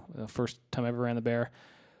Bear, the first time I ever ran the Bear,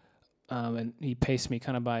 and he paced me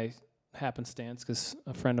kind of by happenstance because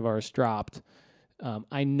a friend of ours dropped.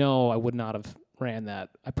 I know I would not have ran that.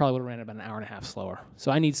 I probably would have ran it about an hour and a half slower.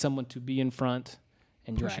 So I need someone to be in front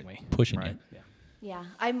and drag me. Pushing Right. you. Yeah,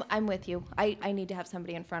 I'm with you. I need to have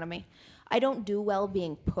somebody in front of me. I don't do well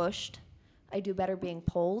being pushed. I do better being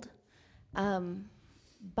pulled.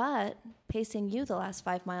 But pacing you the last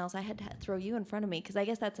 5 miles, I had to throw you in front of me because I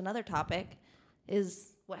guess that's another topic,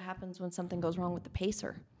 is what happens when something goes wrong with the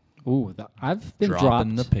pacer. Ooh, I've been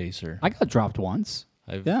Dropping dropped. the pacer. I got dropped once.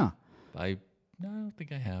 I don't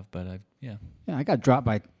think I have, but Yeah, I got dropped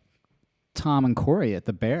by Tom and Corey at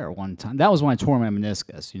the Bear one time. That was when I tore my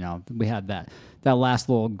meniscus. We had that last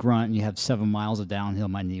little grunt, and you have 7 miles of downhill.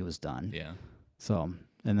 My knee was done. yeah. So,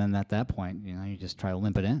 and then at that point, you just try to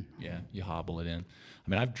limp it in. Yeah, you hobble it in. I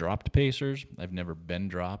mean, I've dropped pacers. I've never been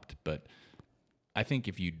dropped, but I think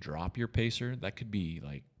if you drop your pacer, that could be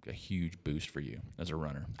like a huge boost for you as a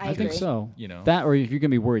runner. I think agree. so. That, or if you're gonna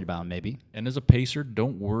be worried about it, maybe. And as a pacer,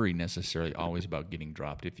 don't worry necessarily always about getting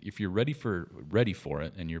dropped. If you're ready for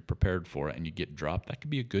it and you're prepared for it and you get dropped, that could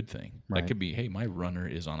be a good thing. Right. That could be, hey, my runner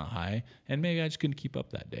is on a high and maybe I just couldn't keep up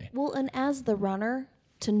that day. Well, and as the runner,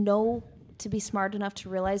 to be smart enough to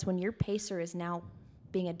realize when your pacer is now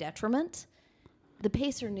being a detriment, the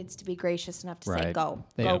pacer needs to be gracious enough to say, Right. go,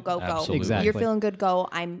 Yeah, go, go. absolutely. Exactly. You're feeling good, go.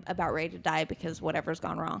 I'm about ready to die because whatever's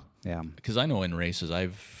gone wrong. Yeah. Because I know in races,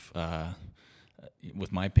 I've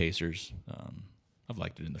with my pacers, I've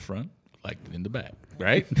liked it in the front, liked it in the back,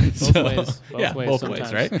 right? Both ways. Yeah, both ways,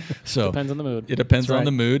 sometimes. right? So Depends on the mood. It depends That's on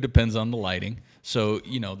the right. mood, depends on the lighting. So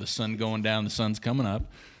the sun going down, the sun's coming up.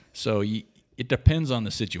 So it depends on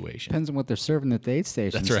the situation. Depends on what they're serving at the aid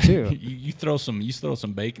stations, That's right. too. you throw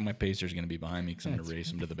some bacon, my pacer's going to be behind me because I'm going to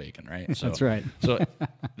race him to the bacon, right? So, That's right. So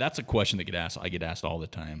that's a question that I get asked all the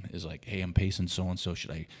time is like, hey, I'm pacing so-and-so.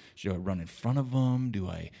 Should I run in front of them? Do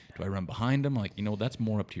I run behind them? Like, that's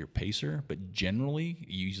more up to your pacer. But generally,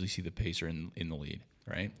 you usually see the pacer in the lead,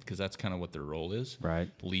 right? Because that's kind of what their role is.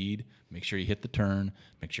 Right. Lead, make sure you hit the turn,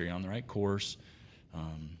 make sure you're on the right course.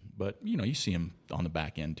 But, you see them on the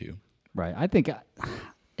back end too. Right. I think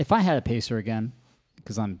if I had a pacer again,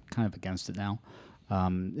 because I'm kind of against it now,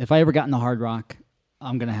 if I ever got in the Hard Rock,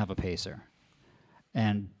 I'm going to have a pacer.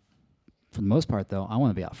 And for the most part, though, I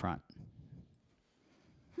want to be out front.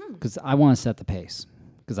 Because I want to set the pace.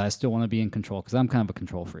 Because I still want to be in control. Because I'm kind of a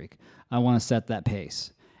control freak. I want to set that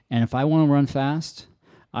pace. And if I want to run fast,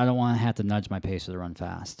 I don't want to have to nudge my pacer to run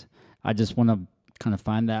fast. I just want to kind of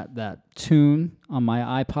find that tune on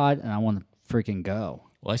my iPod, and I want to freaking go.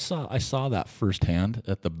 Well, I saw that firsthand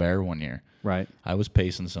at the Bear one year. Right. I was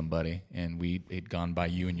pacing somebody, and it'd gone by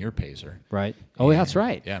you and your pacer. Right. Oh, that's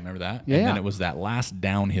right. Yeah, remember that? Yeah. And then it was that last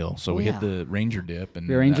downhill. So we hit the Ranger Dip. And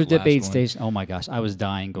the Ranger Dip aid one, station. Oh, my gosh. I was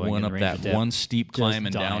dying going went in the up Ranger that Dip. one steep climb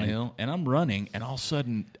and dying. downhill, and I'm running, and all of a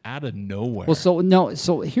sudden, out of nowhere. Well,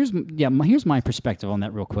 so here's my perspective on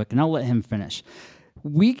that real quick, and I'll let him finish.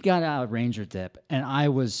 We got out of Ranger Dip, and I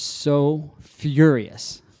was so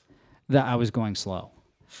furious that I was going slow.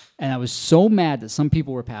 And I was so mad that some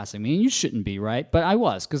people were passing me, and you shouldn't be, right? But I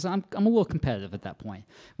was, because I'm a little competitive at that point.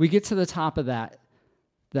 We get to the top of that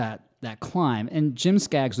climb, and Jim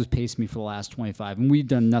Skaggs was pacing me for the last 25, and we'd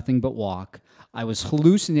done nothing but walk. I was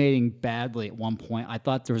hallucinating badly at one point. I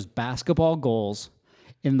thought there was basketball goals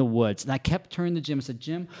in the woods, and I kept turning to Jim and said,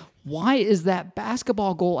 Jim, why is that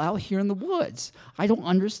basketball goal out here in the woods? I don't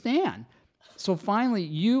understand. So finally,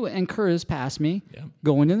 you and Curtis pass me,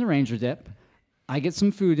 going in the Ranger Dip. I get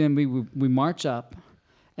some food in, we march up,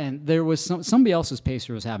 and there was somebody else's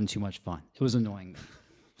pacer was having too much fun. It was annoying me.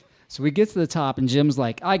 So we get to the top, and Jim's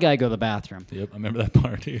like, I got to go to the bathroom. Yep, I remember that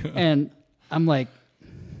part too. And I'm like,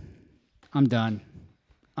 I'm done.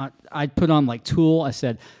 I put on like Tool. I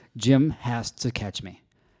said, Jim has to catch me.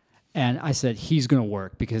 And I said, he's going to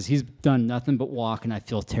work because he's done nothing but walk, and I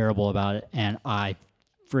feel terrible about it. And I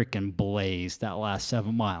freaking blazed that last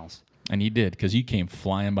 7 miles. And you did, because you came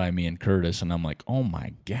flying by me and Curtis, and I'm like, oh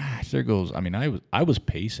my gosh, there goes. I mean, I was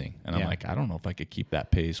pacing, and I'm like, I don't know if I could keep that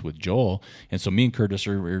pace with Joel. And so me and Curtis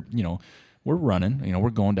we're running, we're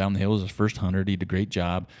going down the hill. It was his first 100. He did a great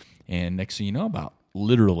job. And next thing you know, about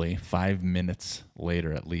literally 5 minutes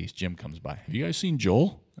later at least, Jim comes by. Have you guys seen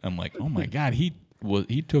Joel? I'm like, oh my God, he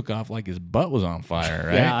took off like his butt was on fire,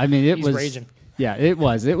 right? Yeah, I mean, He's raging. Yeah, it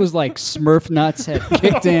was. It was like Smurf Nuts had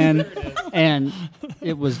kicked in, and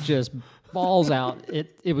it was just balls out.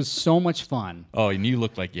 It was so much fun. Oh, and you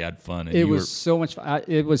looked like you had fun. And It was so much fun.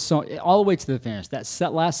 It was so all the way to the finish.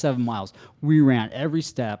 That last 7 miles, we ran every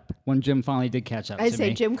step. When Jim finally did catch up to me, I'd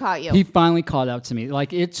say Jim caught you. He finally caught up to me.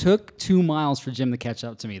 Like, it took 2 miles for Jim to catch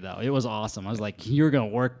up to me, though. It was awesome. I was like, "You're gonna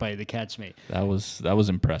work, buddy, to catch me." That was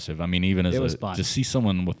impressive. I mean, even as to see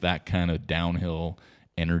someone with that kind of downhill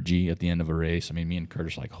energy at the end of a race. I mean, me and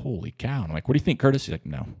Curtis are like, holy cow. And I'm like, what do you think, Curtis? He's like,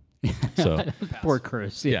 no. So poor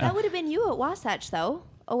Curtis. Yeah. That would have been you at Wasatch, though.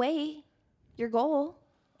 Away, your goal.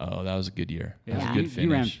 Oh, that was a good year. Yeah. That was a good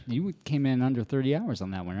finish. You came in under 30 hours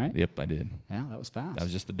on that one, right? Yep, I did. Yeah, that was fast. That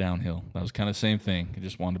was just the downhill. That was kind of the same thing. I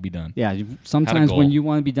just wanted to be done. Yeah, sometimes when you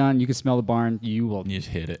want to be done, you can smell the barn. You will just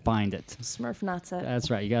hit it. Find it. Smurf Nuts it.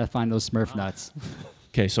 That's right. You got to find those Smurf Nuts.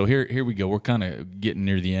 Okay, so here we go. We're kind of getting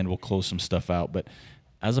near the end. We'll close some stuff out. But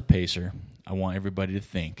as a pacer, I want everybody to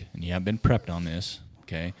think, and you have been prepped on this,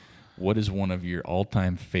 okay? What is one of your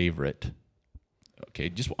all-time favorite? Okay,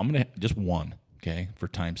 just one, okay, for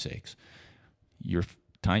time's sakes. Your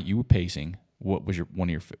time you were pacing. What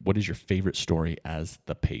is your favorite story as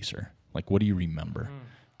the pacer? Like, what do you remember?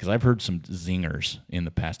 Because I've heard some zingers in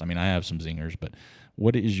the past. I mean, I have some zingers, but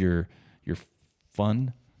what is your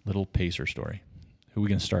fun little pacer story? Who are we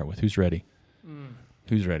going to start with? Who's ready?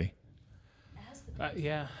 Who's ready?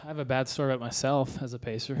 Yeah, I have a bad story about myself as a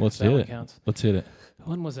pacer. Let's hit it. Counts. Let's hit it.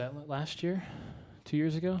 When was that? Last year? 2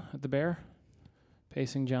 years ago at the Bear?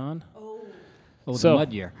 Pacing John? Oh, the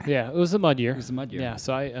mud year. Yeah, it was the mud year. It was the mud year. Yeah,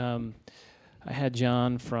 so I had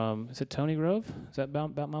John from, is it Tony Grove? Is that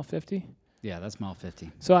about mile 50? Yeah, that's mile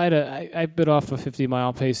 50. So I bit off a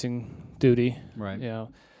 50-mile pacing duty. Right. You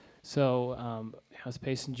know. So I was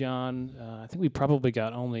pacing John. I think we probably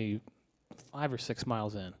got only 5 or 6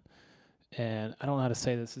 miles in. And I don't know how to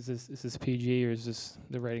say this. Is this PG or is this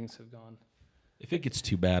the ratings have gone? If it gets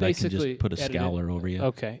too bad, I can just put a scowler over you.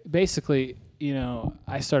 Okay. Basically,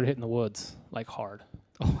 I started hitting the woods like hard.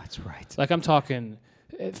 Oh, that's right. Like I'm talking.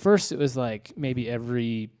 At first, it was like maybe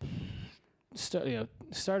every.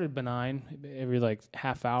 Started benign, every like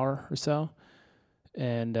half hour or so,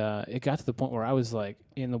 and it got to the point where I was like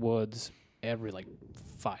in the woods every like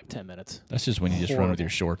 5-10 minutes. That's just when you just run with your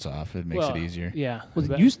shorts off. It makes it easier. Yeah. Well,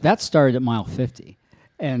 that started at mile 50.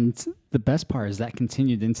 And the best part is that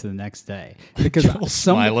continued into the next day. Because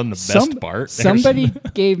smiling, the best part. Somebody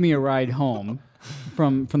gave me a ride home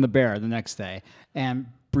from the bear the next day. And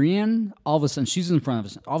Brienne, all of a sudden, she's in front of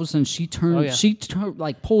us. All of a sudden, she turns,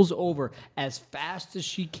 like pulls over as fast as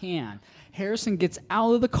she can. Harrison gets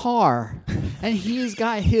out of the car, and he's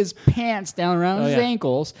got his pants down around his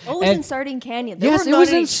ankles. Oh, it was in Sardine Canyon. Yes, it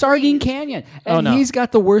was in Sardine Canyon. And he's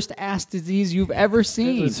got the worst ass disease you've ever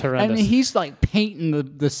seen. It was horrendous. And he's like painting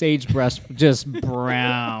the sagebrush just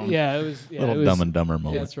brown. Yeah, it was. Yeah, Little Dumb and Dumber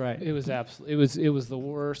moment. That's right. It was absolutely. It was the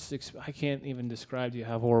worst. I can't even describe to you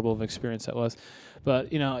how horrible of an experience that was.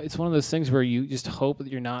 But it's one of those things where you just hope that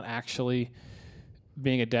you're not actually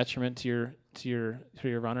being a detriment to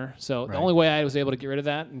your runner. So the only way I was able to get rid of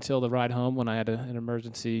that until the ride home when I had an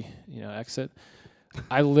emergency exit.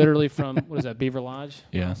 I literally from what is that, Beaver Lodge?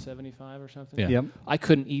 75 or something. Yeah. Yep. I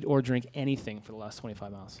couldn't eat or drink anything for the last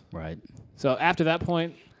 25 miles. Right. So after that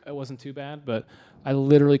point, it wasn't too bad, but I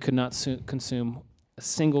literally could not consume a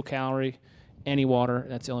single calorie, any water.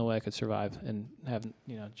 That's the only way I could survive and have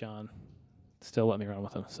John still let me run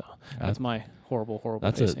with him. So that's my horrible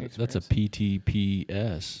pacing experience. That's a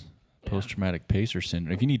PTPS. Post-traumatic pacer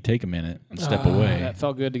syndrome. If you need to take a minute and step away. That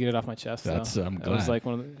felt good to get it off my chest. I'm glad. It was like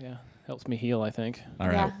one of the, helps me heal, I think. All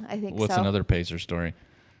right. Yeah, I think What's so. another pacer story?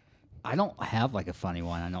 I don't have like a funny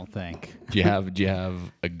one, I don't think. Do you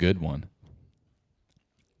have a good one?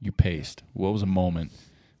 You paced. What was a moment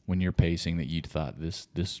when you're pacing that you thought this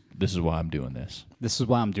is why I'm doing this? This is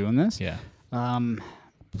why I'm doing this? Yeah.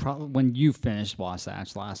 Probably when you finished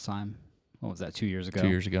Wasatch last time. What was that, 2 years ago? 2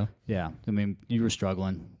 years ago? Yeah. I mean, you were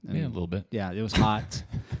struggling. Yeah, a little bit. Yeah, it was hot.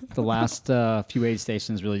 The last few aid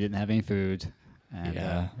stations really didn't have any food.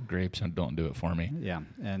 And, grapes don't do it for me. Yeah,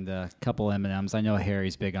 and a couple M&Ms. I know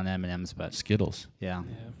Harry's big on M&Ms, but Skittles. yeah,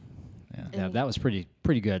 And that was pretty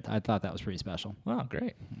good. I thought that was pretty special. Wow,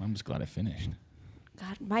 great. I'm just glad I finished.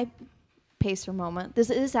 God, my pacer moment. This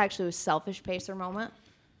is actually a selfish pacer moment.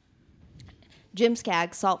 Jim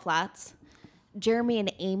Skaggs, Salt Flats. Jeremy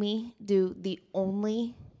and Amy do the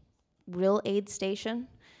only real aid station.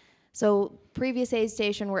 So previous aid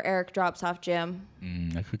station where Eric drops off Jim.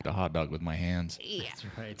 I cooked a hot dog with my hands. Yeah. That's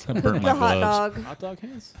right. I burnt my The hot gloves. dog. Hot dog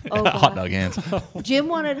hands? Oh, Hot God. dog hands. Jim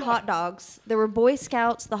wanted hot dogs. There were Boy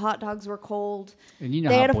Scouts. The hot dogs were cold. And you know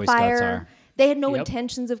They how had Boy a fire. Scouts are. They had no Yep.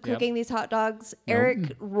 intentions of Yep. cooking these hot dogs.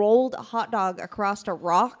 Eric rolled a hot dog across a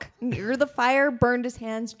rock near the fire, burned his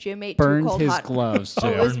hands. Jim ate Burned two cold his hot gloves,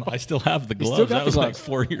 too. I still have the gloves. still got That the was like gloves.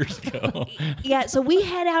 4 years ago. Yeah, so we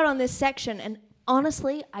head out on this section, and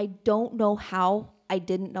honestly, I don't know how I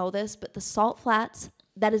didn't know this, but the Salt Flats,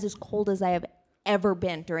 that is as cold as I have ever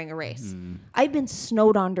been during a race. I've been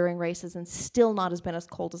snowed on during races and still not has been as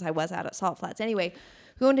cold as I was at Salt Flats. Anyway,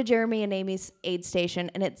 we go into Jeremy and Amy's aid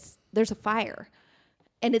station, and there's a fire.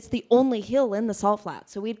 And it's the only hill in the Salt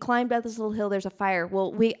Flats. So we'd climbed up this little hill. There's a fire.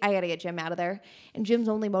 Well, I got to get Jim out of there. And Jim's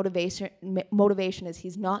only motivation is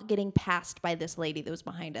he's not getting passed by this lady that was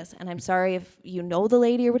behind us. And I'm sorry if you know the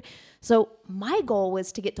lady or what. So my goal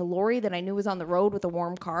was to get to Lori that I knew was on the road with a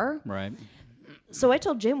warm car. Right. So I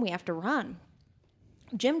told Jim we have to run.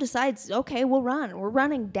 Jim decides, okay, we'll run. We're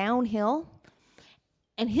running downhill.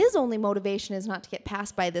 And his only motivation is not to get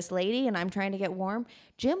passed by this lady, and I'm trying to get warm.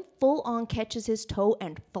 Jim full on catches his toe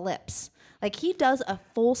and flips. Like he does a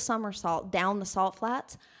full somersault down the Salt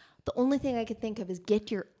Flats. The only thing I could think of is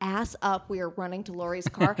get your ass up. We are running to Lori's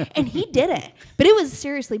car. And he did it. But it was a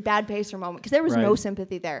seriously bad pacer moment because there was no Right.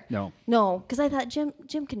 sympathy there. No. No, because I thought Jim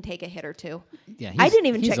can take a hit or two. Yeah, I didn't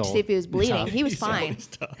even he's check to old. see if he was bleeding. Tough. He was fine.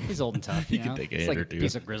 He's old and tough. He you can know? take a He's hit like or a two.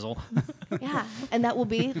 piece of grizzle. Yeah. And that will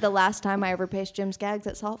be the last time I ever paced Jim Skaggs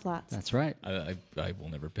at Salt Flats. That's right. I will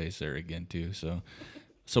never pace there again too.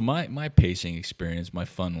 So my pacing experience, my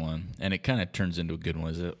fun one, and it kind of turns into a good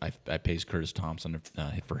one. Is that I paced Curtis Thompson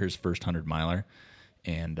for his first 100-miler,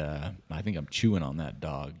 and I think I'm chewing on that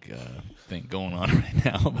dog thing going on right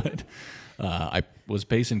now. But I was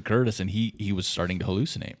pacing Curtis, and he was starting to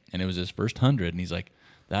hallucinate, and it was his first 100, and he's like,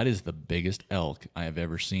 "That is the biggest elk I have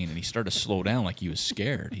ever seen," and he started to slow down like he was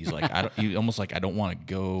scared. He's like, he almost like, I don't want to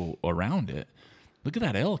go around it. Look at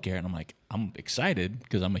that elk, Aaron. I'm like, I'm excited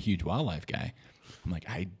because I'm a huge wildlife guy. I'm like,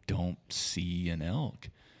 I don't see an elk.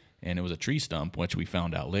 And it was a tree stump, which we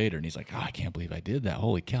found out later. And he's like, I can't believe I did that.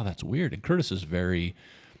 Holy cow, that's weird. And Curtis is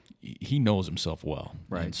he knows himself well.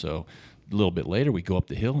 Right. And so a little bit later, we go up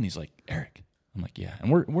the hill, and he's like, Eric. I'm like, yeah. And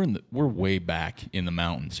we're way back in the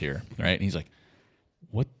mountains here, right? And he's like,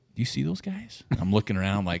 what? Do you see those guys? I'm looking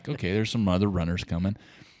around like, okay, there's some other runners coming.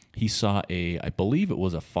 He saw I believe it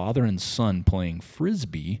was a father and son playing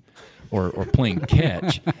Frisbee or playing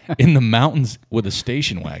catch in the mountains with a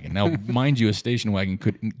station wagon. Now, mind you, a station wagon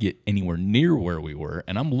couldn't get anywhere near where we were,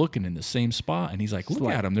 and I'm looking in the same spot, and he's like,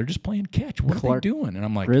 look at them. They're just playing catch. What are they doing? And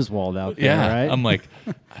I'm like, Griswold out there, yeah. right? I'm like,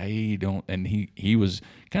 I don't. And he was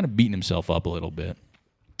kind of beating himself up a little bit.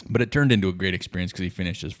 But it turned into a great experience because he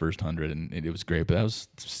finished his first 100, and it was great. But that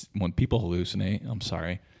was when people hallucinate. I'm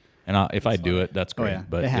sorry. And if I do it, that's great. yeah.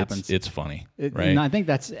 But It happens. It's funny, right? And I think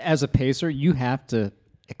that's, as a pacer, you have to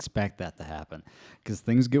expect that to happen because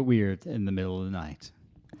things get weird in the middle of the night.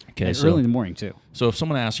 Okay, And so early in the morning, too. So if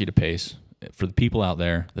someone asks you to pace, for the people out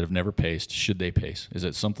there that have never paced, should they pace? Is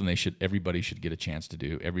it something everybody should get a chance to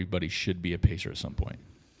do? Everybody should be a pacer at some point.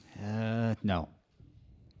 No.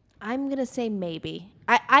 I'm going to say maybe.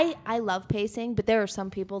 I love pacing, but there are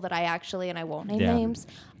some people that I actually, and I won't name names,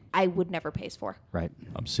 I would never pace for. Right.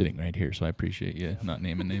 I'm sitting right here, so I appreciate you not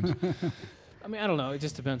naming names. I mean, I don't know. It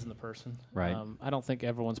just depends on the person. Right. I don't think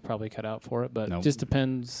everyone's probably cut out for it, but Nope. it just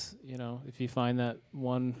depends, if you find that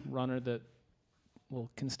one runner that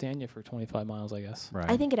can stand you for 25 miles, I guess. Right.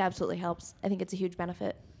 I think it absolutely helps. I think it's a huge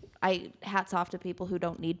benefit. Hats off to people who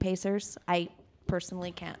don't need pacers. I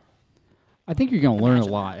personally can't. I think you're going to learn a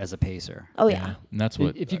Imagine lot as a pacer. Oh, yeah. And that's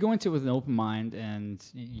what. If you go into it with an open mind and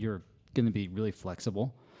you're going to be really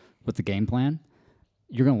flexible with the game plan,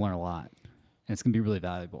 you're going to learn a lot, and it's going to be really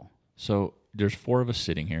valuable. So there's 4 of us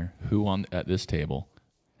sitting here who at this table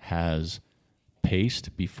has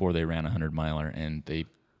paced before they ran a 100-miler, and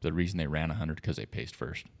the reason they ran 100 because they paced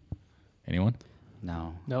first. Anyone?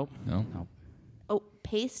 No. Nope. No. Oh,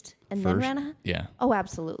 paced and First? then ran a? Yeah. Oh,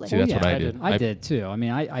 absolutely. See, that's what I I did. did. I did too. I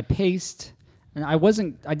mean, I paced, and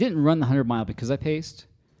I didn't run the 100-mile because I paced.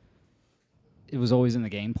 It was always in the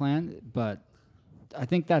game plan, but I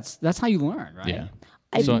think that's how you learn, right? Yeah.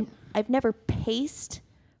 I've never paced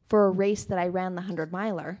for a race that I ran the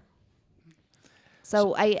 100-miler.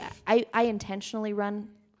 So I intentionally run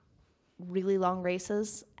really long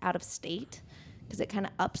races out of state because it kind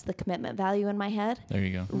of ups the commitment value in my head. There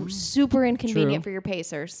you go. Super inconvenient True. for your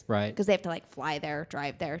pacers. Right. Because they have to fly there,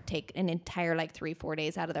 drive there, take an entire 3-4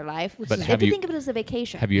 days out of their life. But They have have to you- think of it as a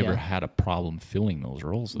vacation. Have you Yeah. ever had a problem filling those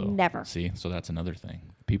roles, though? Never. See, so that's another thing.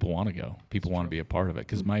 People want to go. People want to be a part of it.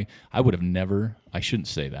 Because I would have never, I shouldn't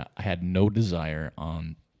say that. I had no desire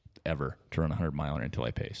on ever to run a 100-miler until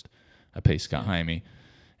I paced. I paced Scott Jaime,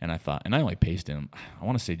 and I thought, and I only paced him, I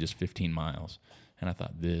want to say just 15 miles. And I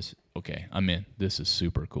thought, okay, I'm in. This is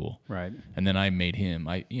super cool. Right. And then I made him,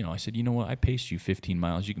 I said, you know what? I paced you 15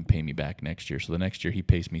 miles. You can pay me back next year. So the next year he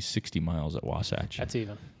paced me 60 miles at Wasatch. That's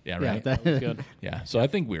even. Yeah, Yeah, right? that- That was good. Yeah, so I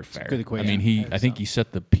think we're fair. good equation. I mean, I think he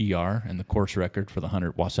set the PR and the course record for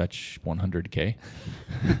the Wasatch 100K.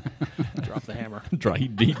 Drop the hammer.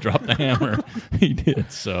 He dropped the hammer. He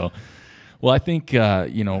did. So, well, I think,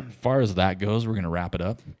 as far as that goes, we're going to wrap it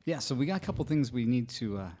up. Yeah, so we got a couple things we need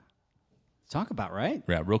to talk about, right?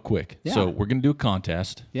 Yeah, real quick. Yeah. So we're going to do a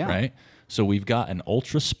contest, Yeah. right? So we've got an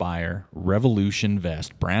Ultra Spire Revolution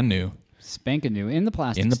vest, brand new, Spanking new in the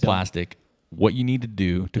plastic. in the still. plastic. What you need to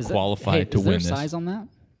do to Is that- qualify hey, to is there win a this. size on that?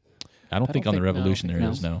 I don't think on the think- no, Revolution I there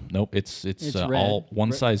think is. no. No. Nope. It's It's all red. one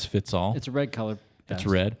Red. size fits all. It's a red color. It's vest.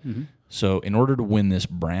 red. Mhm. So in order to win this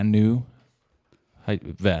brand new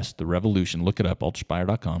vest, the Revolution, look it up,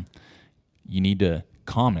 ultraspire.com. You need to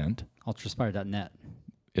comment. Ultraspire.net.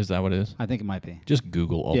 Is that what it is? I think it might be. Just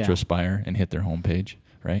Google Yeah. Ultraspire and hit their homepage,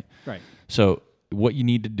 right? Right. So what you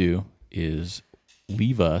need to do is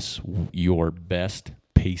leave us your best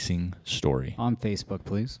pacing story On Facebook,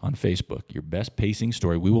 please. on Facebook. Your best pacing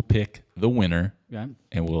story. We will pick the winner, Yeah.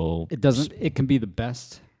 and we'll. It can be the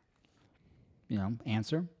best,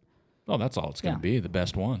 answer. Oh, that's all it's going to Yeah. be. The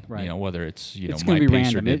best one. Right. Whether it's It's my going to be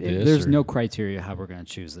pacer random. did this. There's or no criteria how we're going to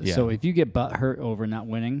choose this. Yeah. So if you get butt hurt over not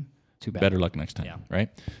winning, too bad. better luck next time. Yeah. Right.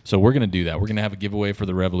 So we're going to do that. We're going to have a giveaway for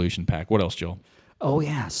the Revolution pack. What else, Joel? Oh,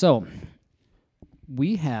 yeah. So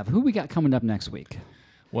we have, who we got coming up next week?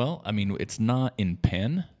 Well, I mean, it's not in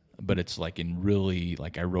pen, but it's in really,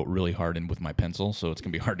 I wrote really hard in with my pencil, so it's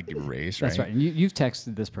going to be hard to erase, right? That's right. And you've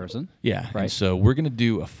texted this person. Yeah. Right. And so we're going to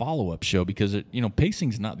do a follow-up show because,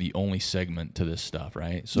 pacing's not the only segment to this stuff,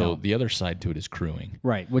 right? So No. the other side to it is crewing.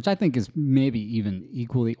 Right. Which I think is maybe even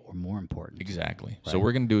equally or more important. Exactly. So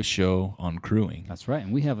we're going to do a show on crewing. That's right.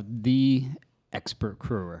 And we have the expert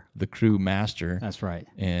crewer. The crew master. That's right.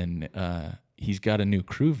 And he's got a new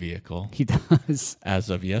crew vehicle He does.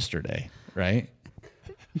 as of yesterday, right?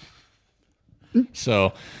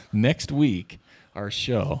 So next week, our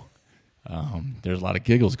show, there's a lot of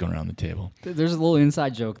giggles going around the table. There's a little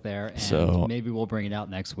inside joke there, and So- maybe we'll bring it out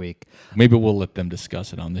next week. Maybe we'll let them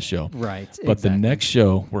discuss it on the show. Right. But the exactly. next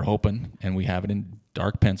show, we're hoping, and we have it in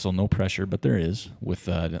dark pencil, no pressure, but there is, with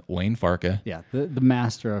Lane Farka, Yeah, the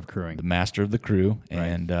master of crewing. the master of the crew,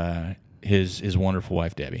 and his wonderful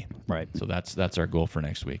wife, Debbie. Right. So that's our goal for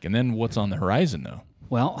next week. And then what's on the horizon, though?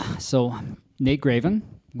 Well, so Nate Graven,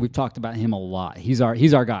 we've talked about him a lot. He's our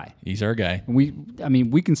guy. He's our guy.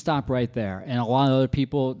 And we can stop right there. And a lot of other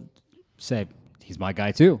people say he's my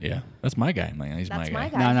guy too. Yeah, that's my guy, man. He's That's my my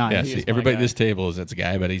guy. guy. No, Yeah, He see, is my everybody at guy. this table is that's a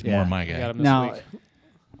guy, but he's more my guy. Got him this Now, week.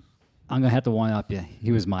 I'm gonna have to one up you.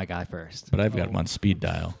 He was my guy first. But I've got him on speed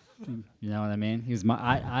dial. You know what I mean? He was my.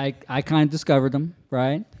 I kind of discovered him,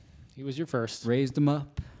 right? He was your first. Raised him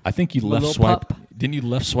up. I think you My left little swipe. pup. Didn't you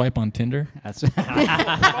left swipe on Tinder? That's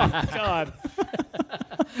God.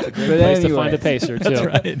 Great Place to find a pacer, too. That's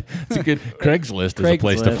right. It's a good Craigslist is a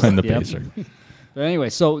place to Craigslist, find the yep. pacer. But anyway,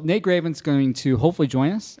 so Nate Graven's going to hopefully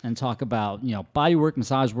join us and talk about body work,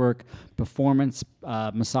 massage work, performance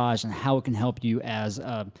massage, and how it can help you as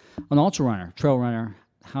an ultra runner, trail runner,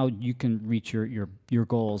 how you can reach your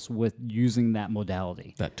goals with using that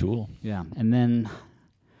modality. That tool. Yeah, and then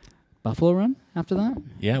Buffalo Run after that.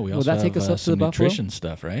 Yeah, we Will also that take have us up to some the Buffalo? nutrition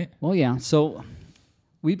stuff, right? Well, yeah. So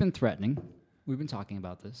we've been talking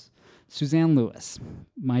about this. Suzanne Lewis,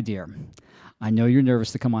 my dear, I know you're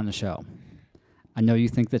nervous to come on the show. I know you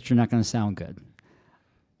think that you're not going to sound good.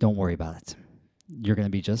 Don't worry about it. You're going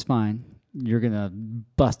to be just fine. You're going to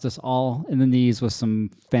bust us all in the knees with some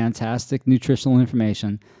fantastic nutritional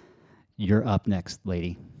information. You're up next,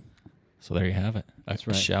 lady. So there you have it. That's A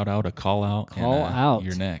right. shout out, a call out. Call and, out.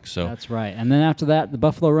 You're next. So That's right. And then after that, the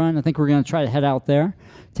Buffalo Run, I think we're going to try to head out there,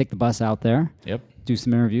 take the bus out there, yep. do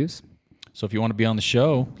some interviews. So if you want to be on the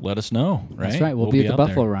show, let us know. Right? That's right. We'll be at the out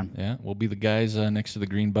Buffalo there. Run. Yeah, we'll be the guys next to the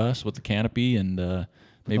green bus with the canopy and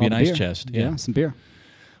maybe All an the ice beer. chest. Yeah, some beer.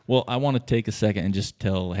 Well, I want to take a second and just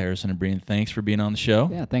tell Harrison and Brian thanks for being on the show.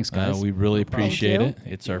 Yeah, thanks, guys. We really appreciate Thank it.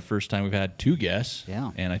 It's our first time we've had two guests.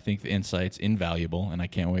 Yeah. And I think the insight's invaluable, and I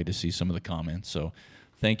can't wait to see some of the comments. So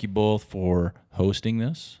thank you both for hosting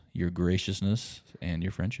this, your graciousness, and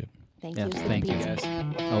your friendship. Thank Yeah, you. thank you, Pizza.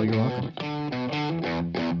 guys. Oh, you're welcome.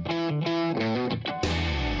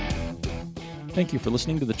 Thank you for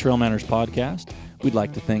listening to the Trail Manners podcast. We'd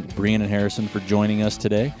like to thank Brian and Harrison for joining us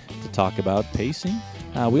today to talk about pacing.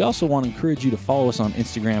 We also want to encourage you to follow us on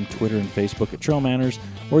Instagram, Twitter, and Facebook at Trail Manners,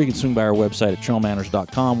 or you can swing by our website at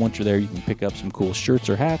trailmanners.com. Once you're there, you can pick up some cool shirts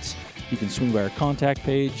or hats. You can swing by our contact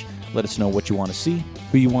page, let us know what you want to see,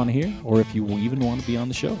 who you want to hear, or if you even want to be on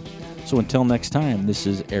the show. So until next time, this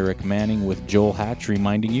is Eric Manning with Joel Hatch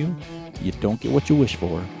reminding you, you don't get what you wish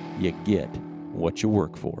for, you get what you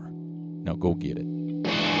work for. Now go get it.